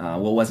when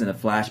well, it wasn't a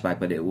flashback,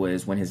 but it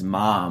was when his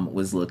mom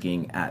was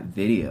looking at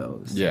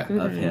videos Yeah.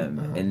 of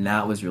him, and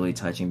that was really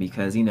touching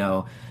because, you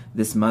know,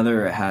 this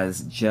mother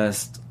has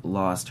just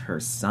lost her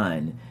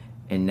son,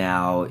 and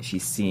now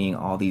she's seeing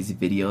all these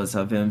videos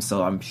of him,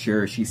 so I'm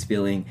sure she's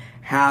feeling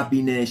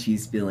happiness,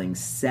 she's feeling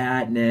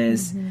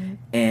sadness,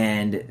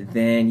 and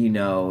then, you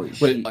know,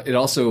 she, But it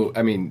also,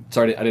 I mean,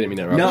 sorry, I didn't mean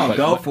to interrupt. No, but,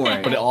 go for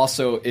it. But it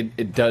also,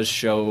 it does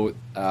show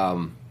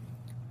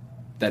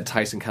that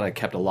Tyson kind of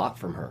kept a lot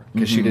from her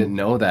because she didn't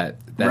know that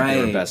they were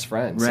Right. best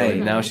friends. Right.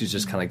 So now she's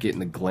just kind of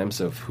getting a glimpse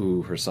of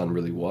who her son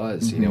really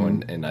was, you know,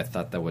 and I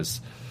thought that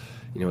was,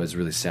 you know, it was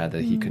really sad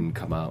that he couldn't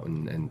come out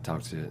and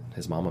talk to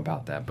his mom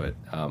about that. But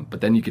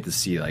then you get to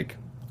see like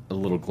a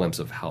little glimpse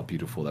of how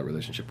beautiful that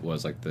relationship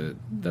was, like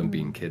them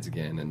being kids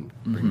again and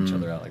bringing each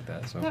other out like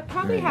that. So That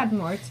probably had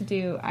more to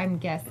do, I'm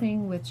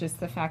guessing, with just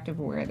the fact of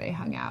where they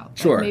hung out. Like,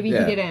 Sure, maybe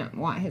yeah. he didn't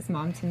want his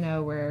mom to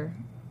know where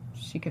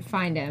she could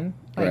find him.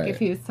 Like, Right. if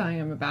he was telling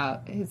him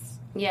about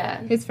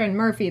Yeah. his friend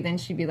Murphy, then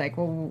she'd be like,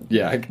 well,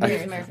 yeah,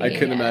 Where's Murphy? I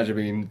couldn't Yeah. imagine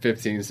being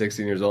 15,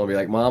 16 years old and be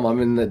like, Mom,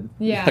 I'm in the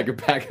Yeah. like a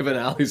back of an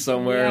alley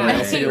somewhere. yeah. Like,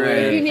 I'll see you Right. if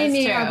later. you need That's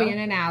me, true. I'll be in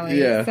an alley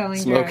Yeah, selling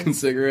smoking drugs.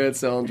 cigarettes,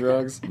 selling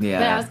drugs. yeah.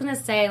 But I was gonna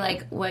say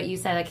like what you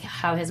said, like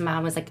how his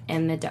mom was like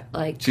in the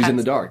like She's in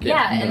the dark,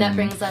 yeah. and that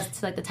brings us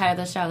to like the title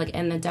of the show, like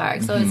in the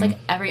dark. So it's like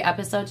every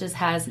episode just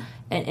has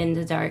an in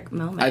the dark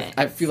moment.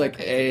 I feel So like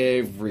crazy.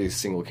 every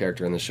single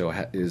character in the show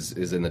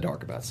is in the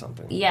dark about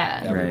something. Yeah.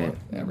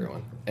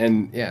 Everyone,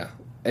 and yeah,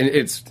 and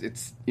it's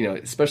you know,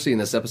 especially in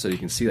this episode, you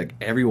can see like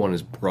everyone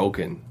is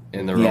broken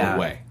in their Yeah, own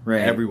way.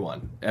 right.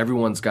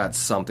 Everyone's got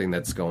something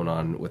that's going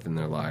on within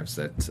their lives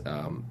that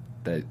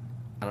that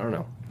I don't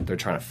know. They're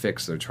trying to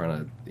fix. They're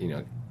trying to, you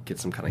know, get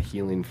some kind of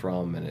healing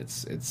from, and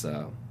it's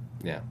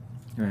yeah,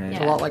 Right. it's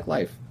a lot like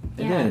life.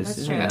 It Yeah, is. that's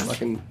It true. is.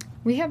 Fucking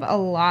We have a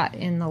lot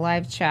in the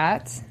live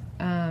chat.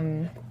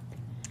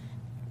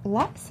 A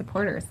lot of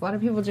supporters. A lot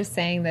of people just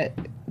saying that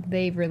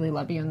they really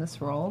love you in this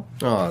role.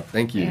 oh,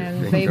 thank you,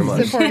 And thank you they've very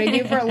much. supported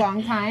you for a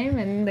long time,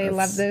 and they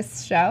love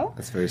this show.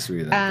 That's very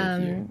sweet.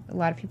 Thank you. A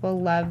lot of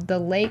people love the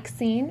lake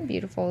scene.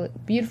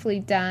 Beautifully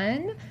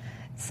done.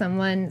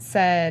 Someone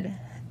said,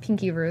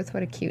 Pinky Ruth,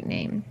 what a cute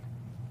name.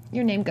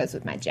 Your name goes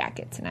with my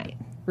jacket tonight,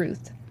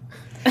 Ruth.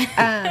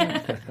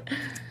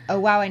 Oh,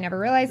 wow, I never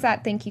realized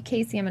that. Thank you,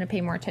 Casey. I'm going to pay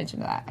more attention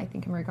to that, I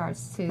think, in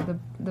regards to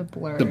the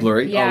blur. The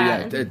blurry.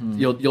 Yeah. Oh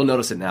yeah, you'll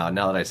notice it now.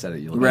 Now that I said it,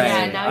 you'll Right. notice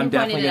Yeah, it. now I'm you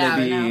definitely pointed it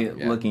going to out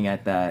be now. looking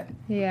at that.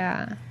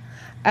 Yeah.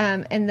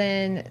 And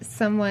then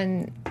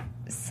someone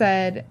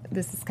said,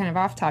 this is kind of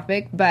off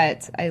topic,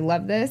 but I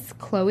love this.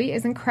 Chloe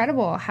is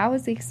incredible. How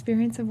was the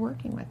experience of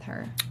working with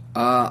her?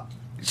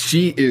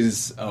 She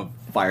is a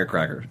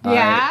firecracker.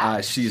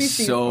 Yeah? She's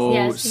She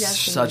does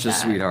such seem a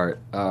that. sweetheart.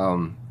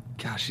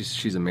 Gosh,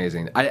 she's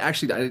amazing. I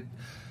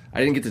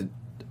didn't get to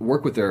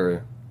work with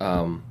her.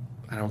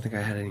 I don't think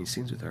I had any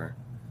scenes with her.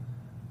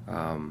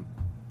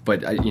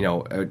 But I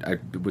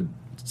would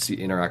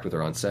interact with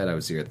her on set. I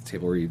would see her at the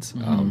table reads.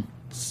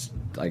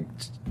 Like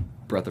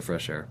breath of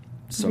fresh air.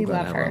 So We glad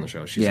love to have her her. on the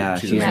show. She's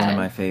She's amazing. one of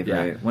my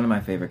favorite. One of my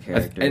favorite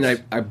characters.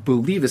 And I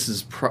believe this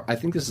is I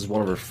think this is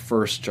one of her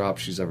first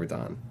jobs she's ever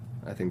done.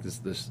 I think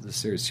this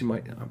series, she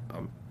might.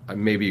 I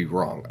may be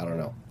wrong. I don't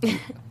know.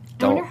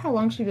 I wonder how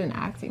long she's been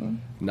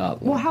acting.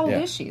 Not Well, how old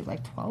yeah. is she?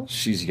 Like 12?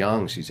 She's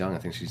young. I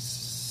think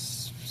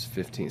she's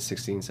 15,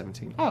 16,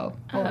 17. Oh,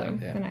 older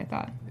Yeah. than I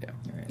thought.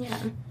 Yeah.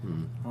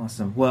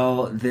 Awesome.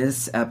 Well,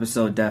 this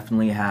episode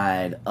definitely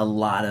had a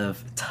lot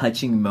of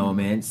touching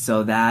moments,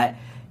 so that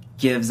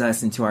gives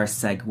us into our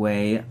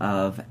segue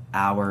of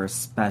our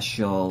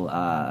special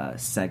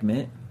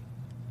segment.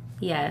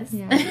 Yes.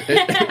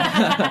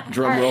 Yeah.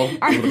 Drum roll.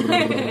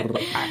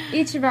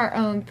 Each of our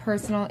own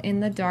personal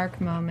in the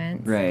dark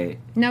moments. Right.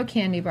 No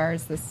candy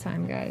bars this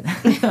time, guys.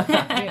 We have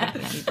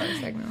candy bar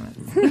segment.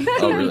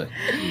 Oh, really?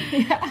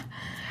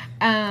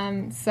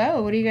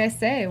 So, what do you guys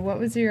say? What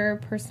was your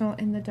personal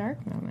in the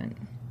dark moment?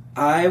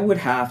 I would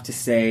have to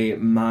say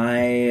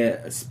my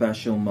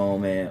special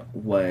moment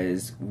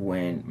was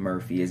when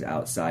Murphy is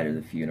outside of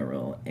the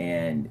funeral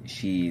and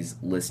she's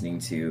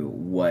listening to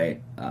what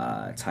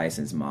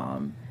Tyson's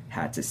mom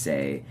had to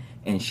say,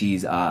 and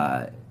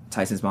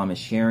Tyson's mom is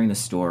sharing the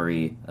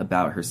story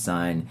about her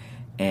son,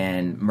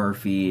 and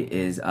Murphy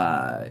is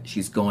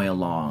she's going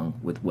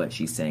along with what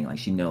she's saying, like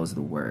she knows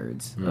the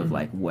words of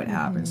like what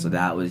happened. So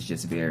that was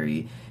just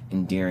very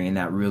endearing, and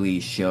that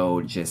really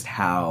showed just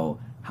how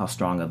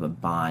strong of a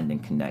bond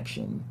and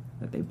connection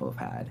that they both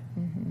had.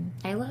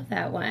 I love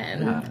that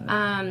one.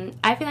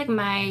 I feel like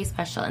my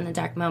special in the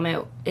dark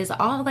moment is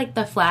all like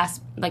the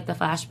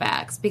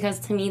flashbacks, because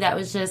to me that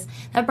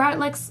brought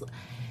like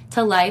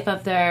to life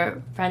of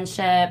their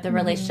friendship, the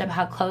relationship,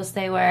 how close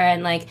they were,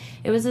 and like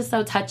it was just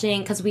so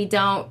touching, because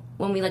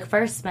when we like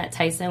first met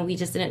Tyson, we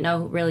just didn't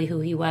know really who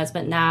he was,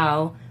 but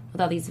now with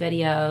all these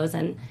videos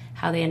and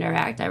how they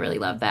interact, I really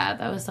love that.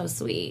 That was so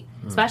sweet,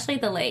 especially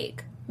the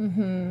lake.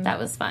 That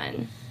was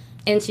fun.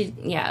 And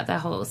that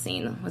whole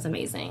scene was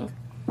amazing.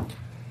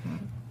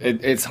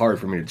 It's hard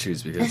for me to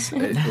choose because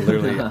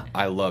literally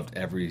I loved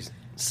every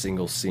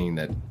single scene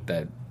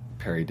that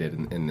Perry did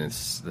in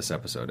this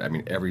episode. I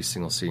mean, every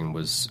single scene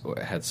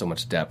had so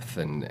much depth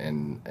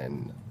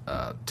and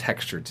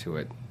texture to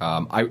it.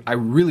 I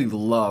really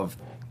loved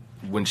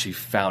when she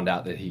found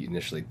out that he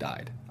initially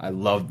died. I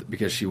loved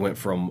because she went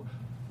from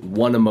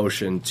one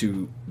emotion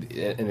to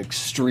an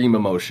extreme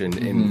emotion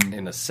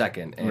in a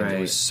second, and it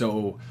was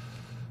so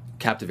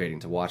captivating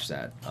to watch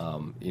that.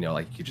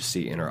 Like you just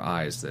see in her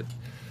eyes that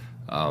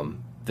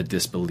the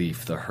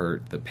disbelief, the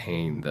hurt, the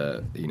pain,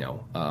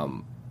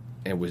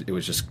 it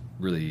was just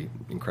really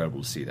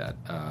incredible to see that.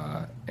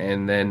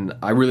 And then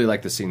I really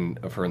like the scene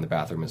of her in the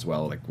bathroom as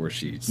well, like where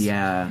she's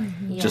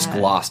just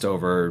glossed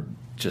over,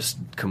 just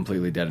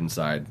completely dead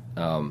inside.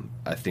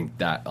 I think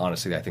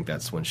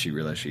that's when she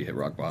realized she hit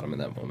rock bottom in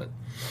that moment.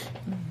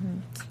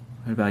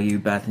 What about you,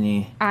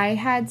 Bethany? I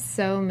had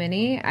so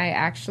many. I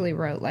actually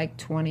wrote like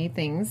 20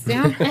 things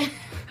down.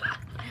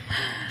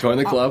 Join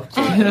the club.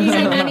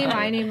 Easy, money,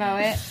 whiny, mow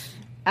it.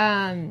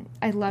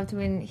 I loved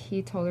when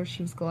he told her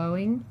she was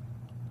glowing.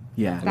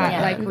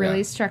 That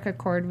really struck a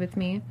chord with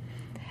me.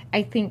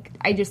 I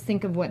just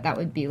think of what that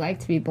would be like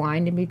to be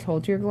blind and be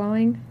told you're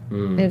glowing.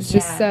 It's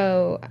just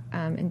so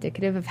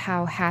indicative of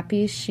how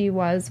happy she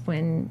was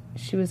when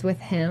she was with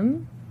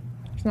him.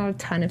 There's not a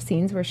ton of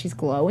scenes where she's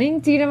glowing.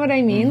 Do you know what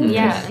I mean?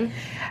 Yeah.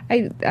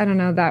 I don't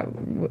know. That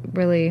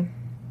really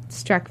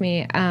struck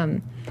me. I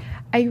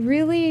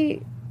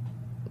really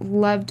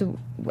loved,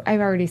 I've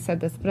already said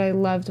this, but I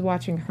loved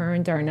watching her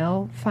and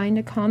Darnell find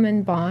a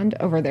common bond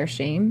over their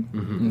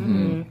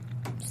shame.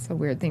 It's a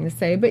weird thing to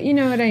say, but you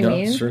know what I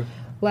mean? It's true.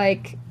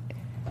 Like,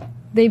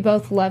 they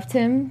both loved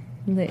him.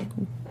 That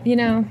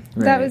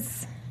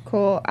was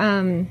cool.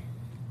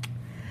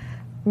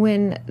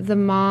 When the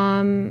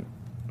mom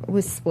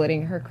was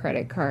splitting her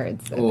credit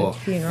cards at the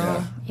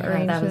funeral Yeah, that was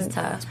arrangements.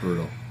 tough. It's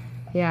brutal.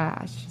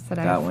 Yeah, she said,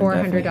 I That have one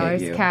definitely hit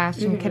 $400 you. cash,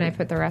 and can I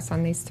put the rest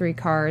on these 3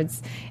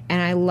 cards?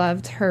 And I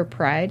loved her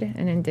pride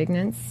and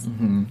indignance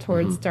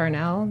towards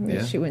Darnell.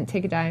 Yeah. She wouldn't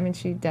take a dime, and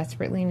she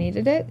desperately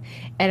needed it.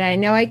 And I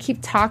know I keep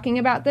talking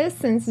about this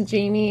since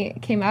Jamie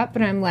came up,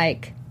 but I'm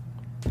like,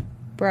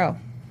 bro,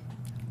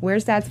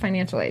 where's Dad's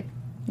financial aid?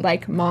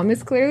 Like, Mom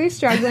is clearly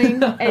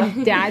struggling,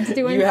 and Dad's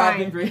doing You have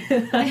fine. been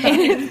And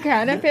it's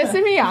kind of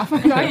pissing me off,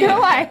 I'm not going to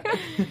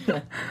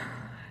lie.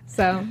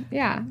 So,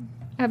 yeah.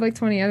 I have like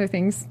 20 other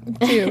things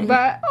too,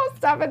 but I'll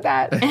stop at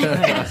that.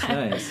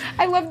 Nice.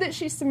 I love that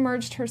she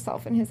submerged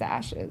herself in his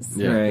ashes.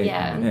 Yeah. Right.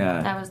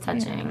 Yeah, that was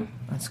touching.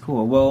 That's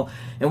cool. Well,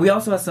 and we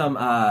also have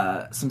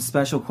some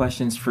special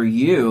questions for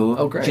you.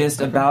 Oh, great. Just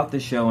about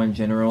the show in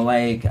general.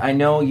 Like, I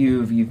know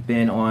you've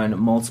been on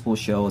multiple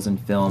shows and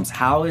films.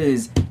 How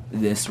is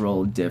this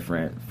role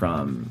different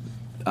from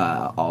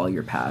all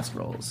your past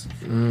roles?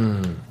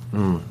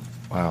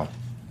 Wow.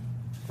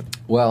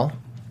 Well,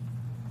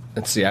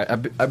 let's see.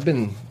 I've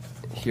been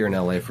here in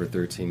LA for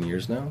 13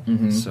 years now.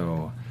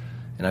 So,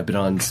 and I've been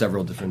on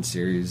several different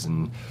series,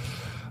 and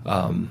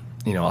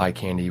Eye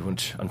Candy,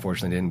 which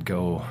unfortunately didn't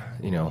go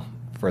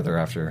further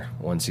after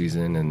one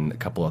season, and a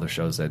couple other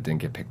shows that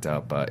didn't get picked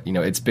up. But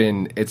it's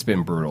been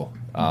brutal.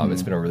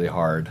 It's been a really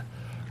hard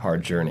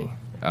journey.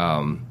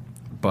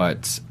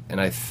 But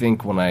I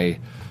think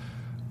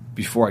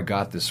before I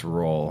got this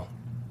role,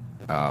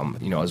 I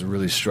was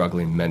really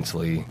struggling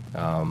mentally.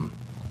 I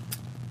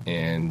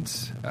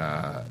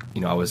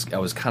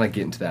was kind of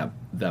getting to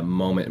that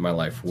moment in my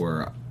life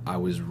where I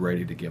was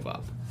ready to give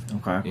up.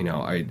 Okay.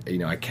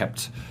 I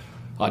kept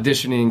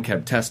auditioning,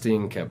 kept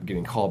testing, kept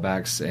getting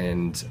callbacks,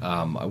 and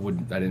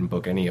I didn't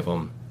book any of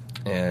them.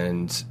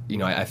 And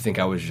I think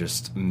I was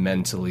just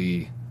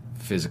mentally,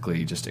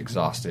 physically just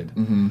exhausted.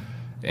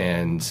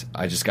 And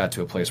I just got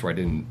to a place where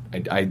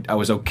I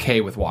was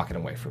okay with walking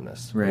away from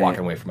this,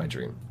 walking away from my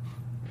dream.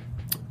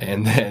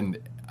 And then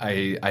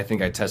I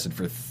think I tested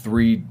for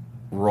 3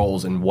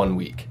 roles in 1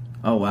 week.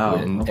 Oh, wow.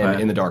 And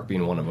In the Dark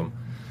being one of them.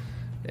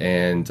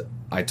 And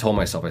I told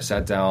myself, I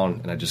sat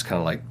down and I just kind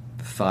of like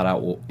thought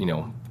out,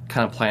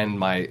 kind of planned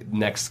my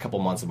next couple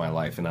months of my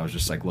life. And I was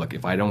just like, look,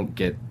 if I don't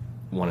get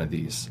one of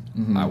these,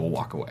 I will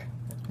walk away.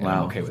 And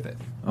I'm okay with it.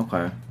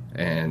 Okay.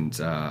 And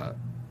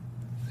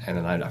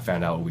then I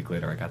found out a week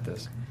later I got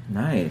this.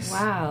 Nice.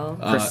 Wow.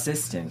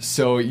 Persistent.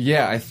 So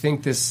yeah, I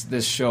think this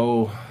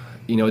show,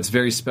 it's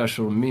very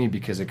special to me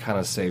because it kind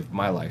of saved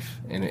my life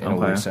in a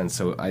weird sense.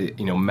 So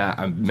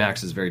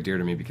Max is very dear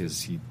to me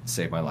because he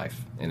saved my life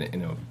in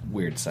a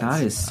weird sense.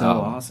 That is so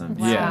awesome.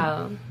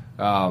 Wow.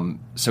 Yeah.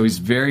 So he's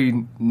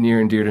very near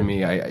and dear to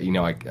me.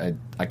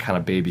 I kind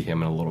of baby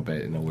him in a little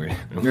bit in a weird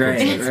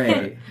sense.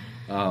 Right.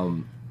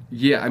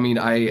 Yeah,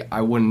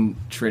 I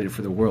wouldn't trade it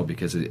for the world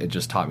because it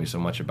just taught me so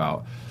much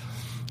about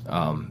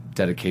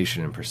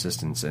dedication and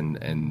persistence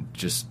and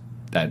just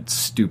that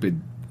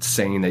stupid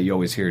saying that you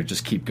always hear,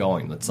 just keep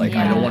going. It's like,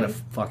 I don't want to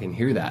fucking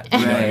hear that.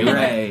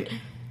 Right.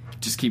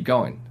 Just keep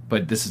going.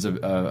 But this is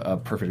a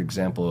perfect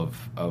example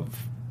of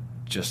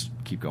just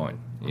keep going,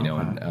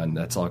 and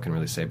that's all I can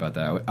really say about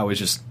that. I was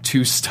just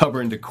too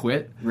stubborn to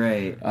quit.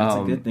 Right. That's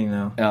a good thing,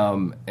 though.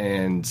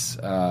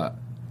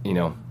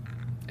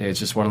 It's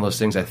just one of those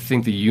things. I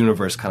think the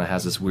universe kind of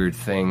has this weird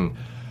thing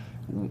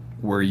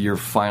where you're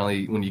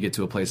finally, when you get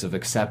to a place of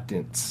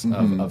acceptance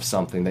of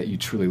something that you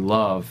truly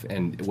love,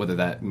 and whether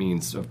that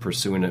means of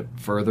pursuing it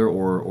further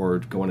or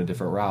going a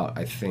different route,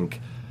 I think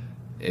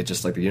it's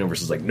just like the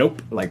universe is like,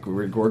 nope, like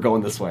we're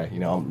going this way.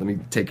 Let me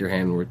take your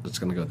hand. We're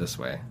just going to go this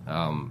way.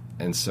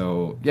 And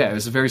so, yeah, it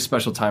was a very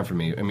special time for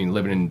me.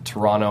 Living in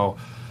Toronto,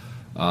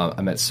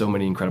 I met so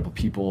many incredible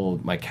people.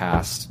 My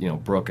cast,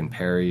 Brooke and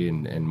Perry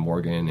and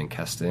Morgan and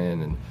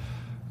Keston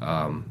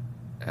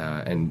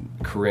and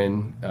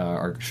Corinne,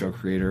 our show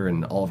creator,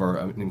 and all of our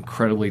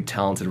incredibly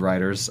talented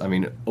writers. I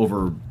think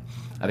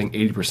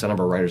 80% of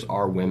our writers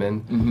are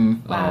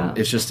women. Wow.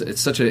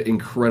 It's such an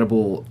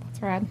incredible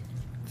That's rad.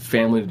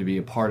 family to be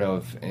a part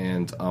of,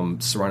 and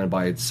surrounded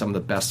by some of the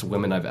best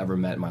women I've ever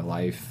met in my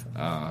life.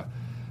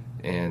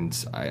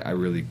 And I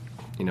really,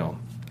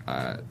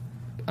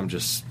 I'm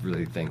just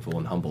really thankful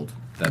and humbled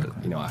that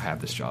I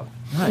have this job.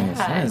 Nice.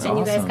 That is And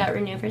you guys awesome. got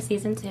renewed for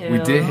season 2. We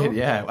did,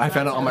 yeah. I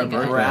found out on my really good.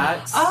 birthday.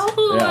 Congrats.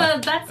 Oh, Yeah.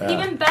 that's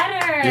even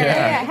better.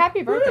 Yeah,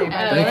 happy birthday,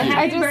 by the way. Thank you.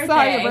 I just saw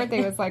Happy your birthday.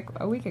 birthday was like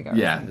a week ago. Or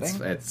Yeah,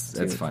 something. it's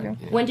 2 weeks fine. ago.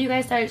 Yeah. When do you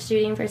guys start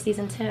shooting for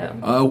season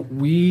 2?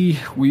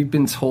 We've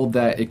been told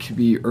that it could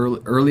be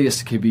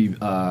earliest it could be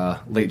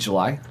late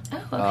July.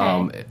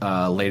 Oh,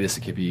 okay. Latest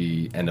it could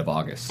be end of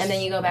August. And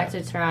then you go back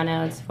to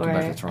Toronto for. Go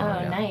back to Toronto,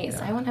 oh, yeah. nice!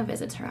 Yeah. I want to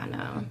visit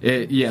Toronto.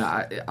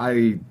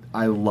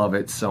 I love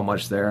it so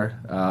much there.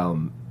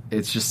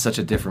 It's just such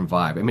a different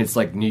vibe. It's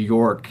like New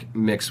York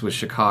mixed with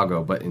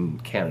Chicago, but in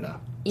Canada.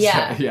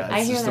 Yeah, So, yeah. It's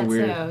I hear just that a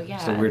weird, too. Yeah,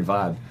 just a weird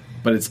vibe,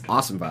 but it's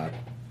awesome vibe.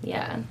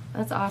 Yeah,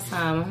 that's awesome.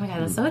 Oh my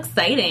god, that's so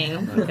exciting!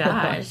 Oh my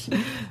gosh.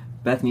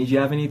 Bethany, do you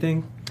have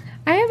anything?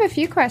 I have a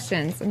few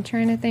questions. I'm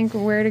trying to think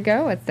where to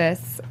go with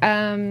this.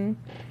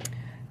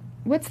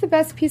 What's the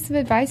best piece of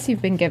advice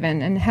you've been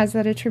given, and has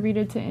that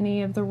attributed to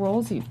any of the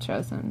roles you've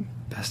chosen?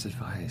 Best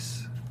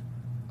advice.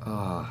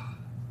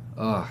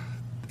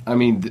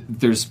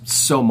 There's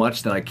so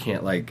much that I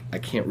can't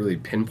really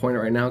pinpoint it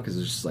right now because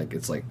it's like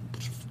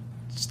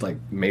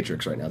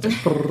Matrix right now.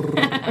 It's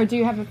like, Or do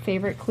you have a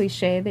favorite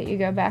cliche that you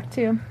go back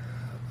to?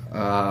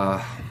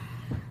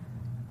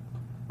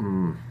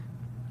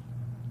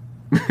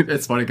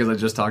 It's funny because I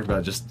just talked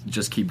about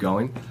just keep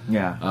going.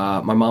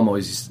 Yeah. My mom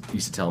always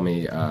used to tell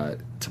me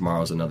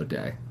tomorrow's another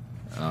day.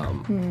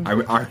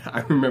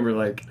 I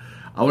remember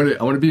I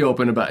want to be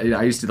open about it.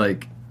 I used to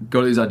like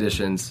go to these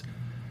auditions.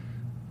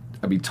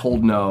 I'd be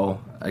told no.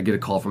 I'd get a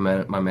call from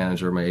my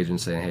manager or my agent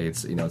saying, hey,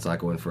 it's it's not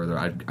going further.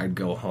 I'd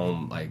go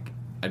home, like,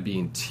 I'd be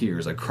in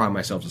tears. I'd cry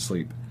myself to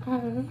sleep.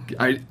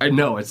 I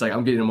know, it's like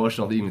I'm getting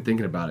emotional even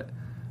thinking about it.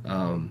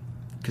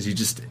 Because it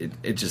just,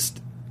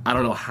 I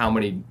don't know how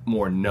many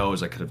more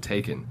no's I could have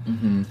taken.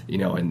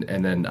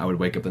 And then I would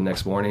wake up the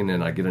next morning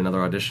and I'd get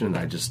another audition and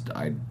I'd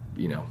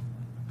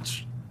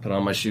put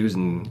on my shoes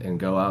and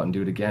go out and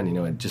do it again.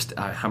 It just,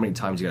 how many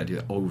times you got to do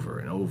that over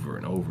and over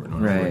and over and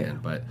over again.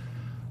 But,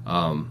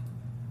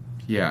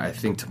 yeah, I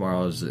think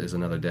tomorrow is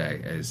another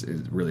day. It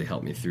really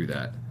helped me through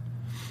that.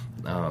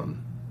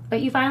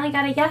 But you finally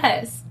got a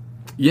yes.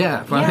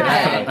 Yeah, I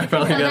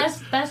finally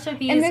got. That should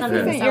be And this something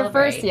isn't to your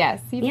celebrate. first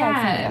yes. You've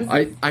had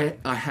some yes.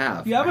 I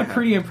have. You have a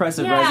pretty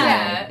impressive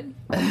resume.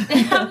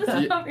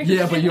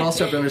 Yeah, but you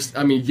also have to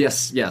understand. I mean,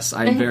 yes,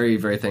 I'm very,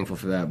 very thankful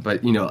for that.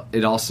 But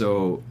it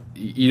also,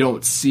 you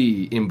don't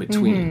see in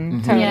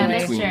between. Totally. Yeah,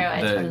 that's true.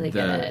 I totally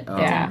get it.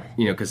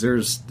 Because there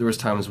was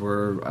times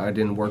where I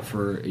didn't work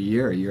for a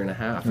year and a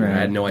half. And I Right.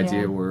 had no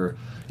idea where.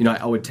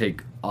 I would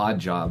take odd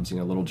jobs,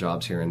 little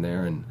jobs here and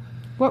there, and.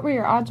 What were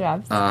your odd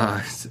jobs? I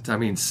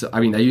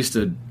used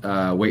to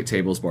wait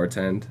tables,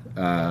 bartend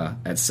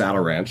at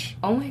Saddle Ranch.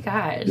 Oh my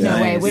gosh. No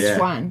way. Nice. Which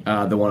one?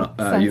 The one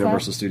Sunset?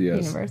 Universal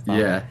Studios. Universal.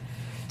 Yeah,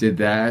 did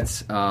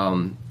that.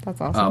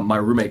 That's awesome. My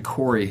roommate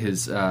Corey,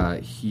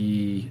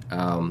 he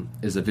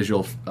is a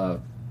visual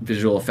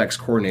effects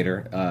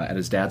coordinator at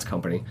his dad's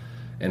company,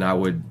 and I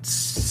would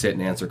sit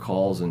and answer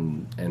calls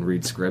and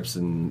read scripts,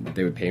 and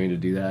they would pay me to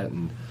do that.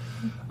 And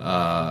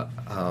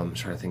I'm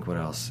trying to think what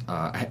else.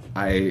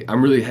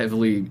 I'm really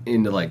heavily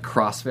into like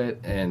CrossFit,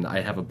 and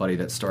I have a buddy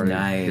that started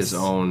his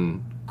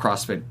own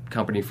CrossFit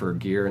company for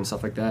gear and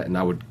stuff like that, and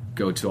I would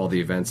go to all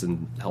the events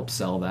and help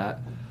sell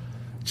that.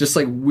 Just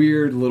like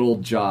weird little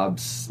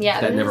jobs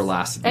that never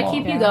lasted long. That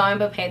keep you going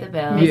but pay the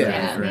bills.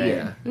 Yeah, right.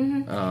 Yeah.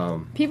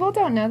 Mm-hmm. People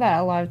don't know that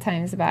a lot of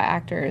times about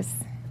actors.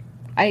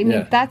 I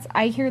mean,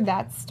 I hear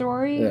that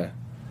story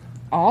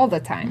all the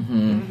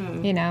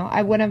time.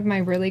 One of my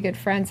really good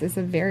friends is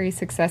a very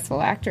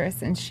successful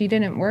actress, and she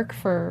didn't work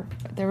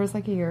there was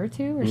like a year or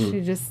two where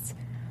she just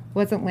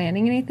wasn't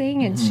landing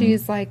anything, and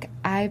she's like,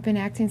 I've been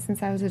acting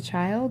since I was a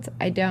child.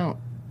 I don't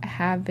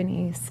have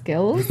any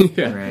skills. Right.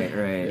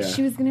 Yeah.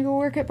 She was going to go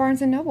work at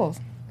Barnes & Noble.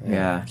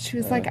 Yeah. She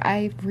was like,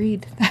 I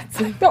read. That's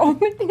the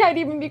only thing I'd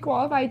even be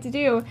qualified to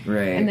do.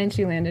 Right. And then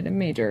she landed a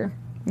major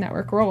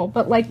network role.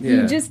 But,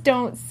 you just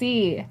don't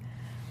see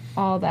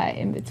all that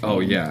in between. Oh,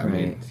 yeah. I Right.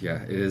 mean,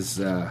 yeah, it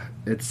is,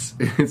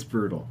 it's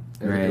brutal.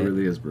 It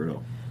really is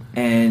brutal.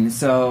 And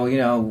so, we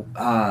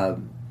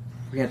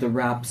have to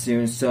wrap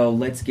soon. So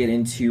let's get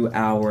into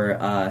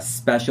our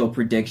special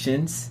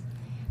predictions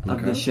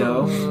of the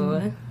show.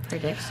 Ooh,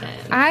 prediction.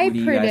 I What do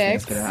you guys think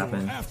is predict, going to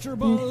happen?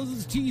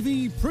 AfterBuzz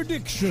TV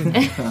prediction.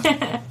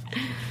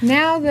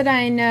 now that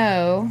I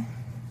know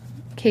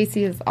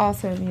Casey is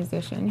also a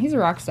musician. He's a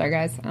rock star,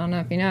 guys. I don't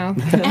know if you know.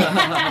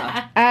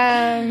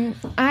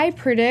 I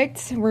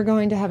predict we're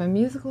going to have a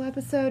musical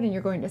episode, and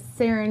you're going to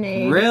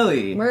serenade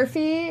Really?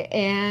 Murphy,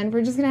 and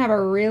we're just going to have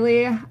a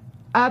really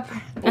up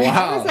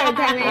episode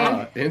coming.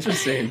 Wow,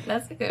 interesting.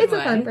 That's a good It's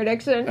one. a fun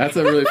prediction. That's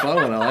a really fun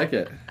one. I like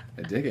it.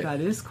 I dig it. That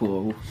is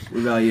cool.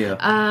 What about you?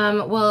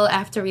 Well,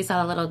 after we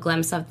saw a little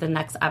glimpse of the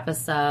next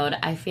episode,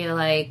 I feel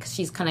like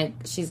she's gonna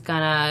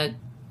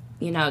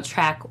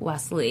track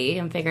Wesley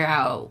and figure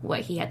out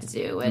what he had to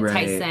do with Right.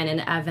 Tyson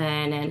and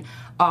Evan and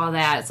all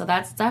that. So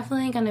that's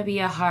definitely going to be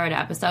a hard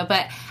episode.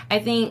 But I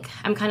think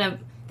I'm kind of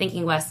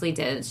thinking Wesley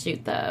did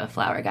shoot the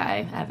flower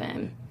guy,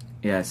 Evan.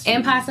 Yes.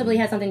 And possibly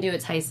has something to do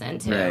with Tyson,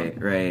 too.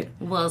 Right.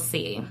 We'll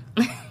see.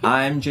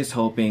 I'm just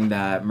hoping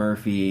that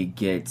Murphy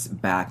gets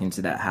back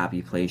into that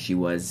happy place she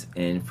was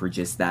in for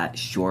just that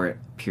short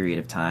period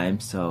of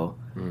time. So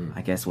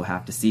I guess we'll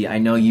have to see. I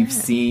know you've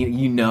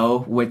seen,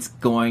 what's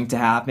going to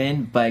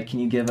happen, but can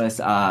you give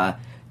us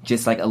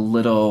just like a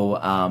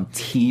little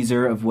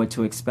teaser of what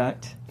to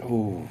expect?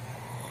 Oh.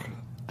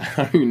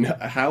 I mean,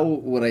 how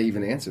would I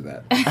even answer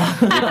that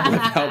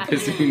without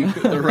pissing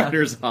the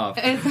writers off?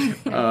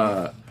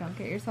 Don't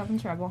get yourself in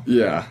trouble.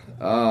 Yeah.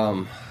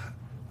 I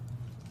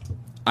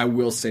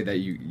will say that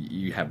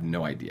you have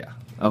no idea.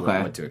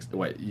 Okay.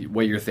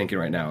 What you're thinking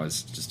right now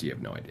is just you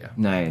have no idea.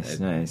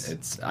 Nice.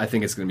 I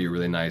think it's going to be a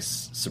really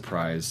nice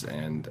surprise,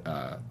 and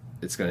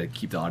it's going to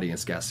keep the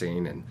audience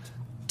guessing and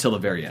till the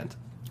very end.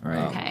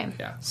 Right. Okay.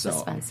 Yeah. So.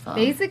 Suspenseful.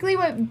 Basically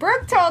what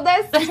Brooke told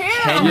us, too.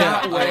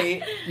 Cannot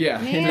wait.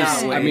 Yeah. Man.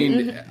 I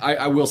mean,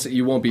 I will say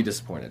you won't be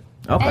disappointed.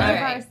 Edge of Okay.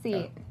 our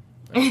seat.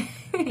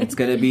 It's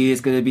gonna be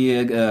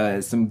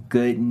some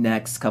good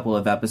next couple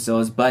of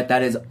episodes, but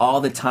that is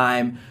all the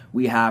time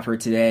we have for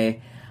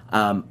today.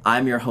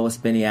 I'm your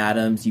host, Benny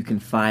Adams. You can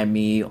find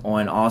me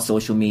on all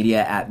social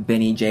media at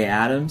Benny J.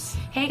 Adams.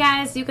 Hey,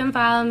 guys, you can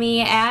follow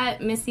me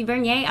at Missy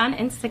Bernier on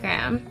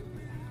Instagram.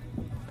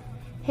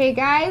 Hey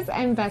guys,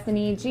 I'm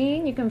Bethany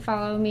Jean. You can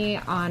follow me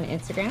on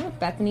Instagram,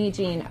 Bethany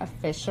Jean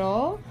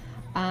Official.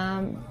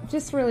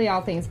 Just really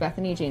all things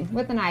Bethany Jean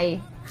with an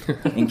IE.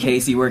 And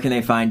Casey, where can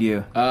they find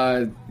you?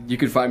 You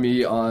can find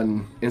me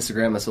on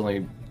Instagram. That's the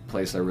only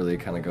place I really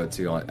kind of go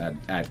to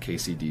at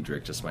Casey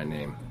Diedrich, just my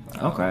name.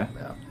 Okay.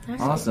 Yeah.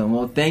 Awesome.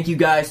 Well, thank you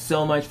guys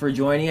so much for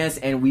joining us,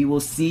 and we will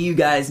see you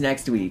guys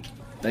next week.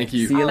 Thank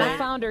you. See you Our later.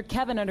 founder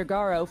Kevin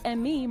Undergaro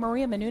and me,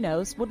 Maria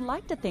Menounos, would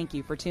like to thank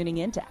you for tuning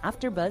in to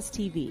AfterBuzz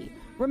TV.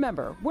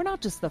 Remember, we're not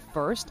just the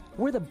first,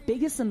 we're the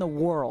biggest in the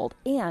world,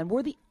 and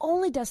we're the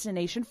only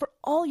destination for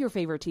all your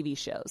favorite TV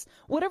shows.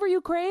 Whatever you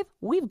crave,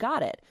 we've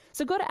got it.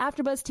 So go to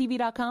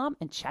AfterBuzzTV.com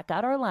and check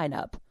out our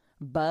lineup.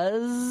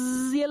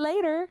 Buzz you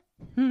later.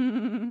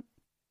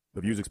 The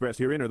views expressed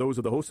herein are those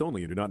of the hosts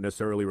only and do not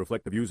necessarily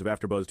reflect the views of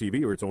AfterBuzz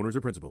TV or its owners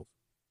or principals.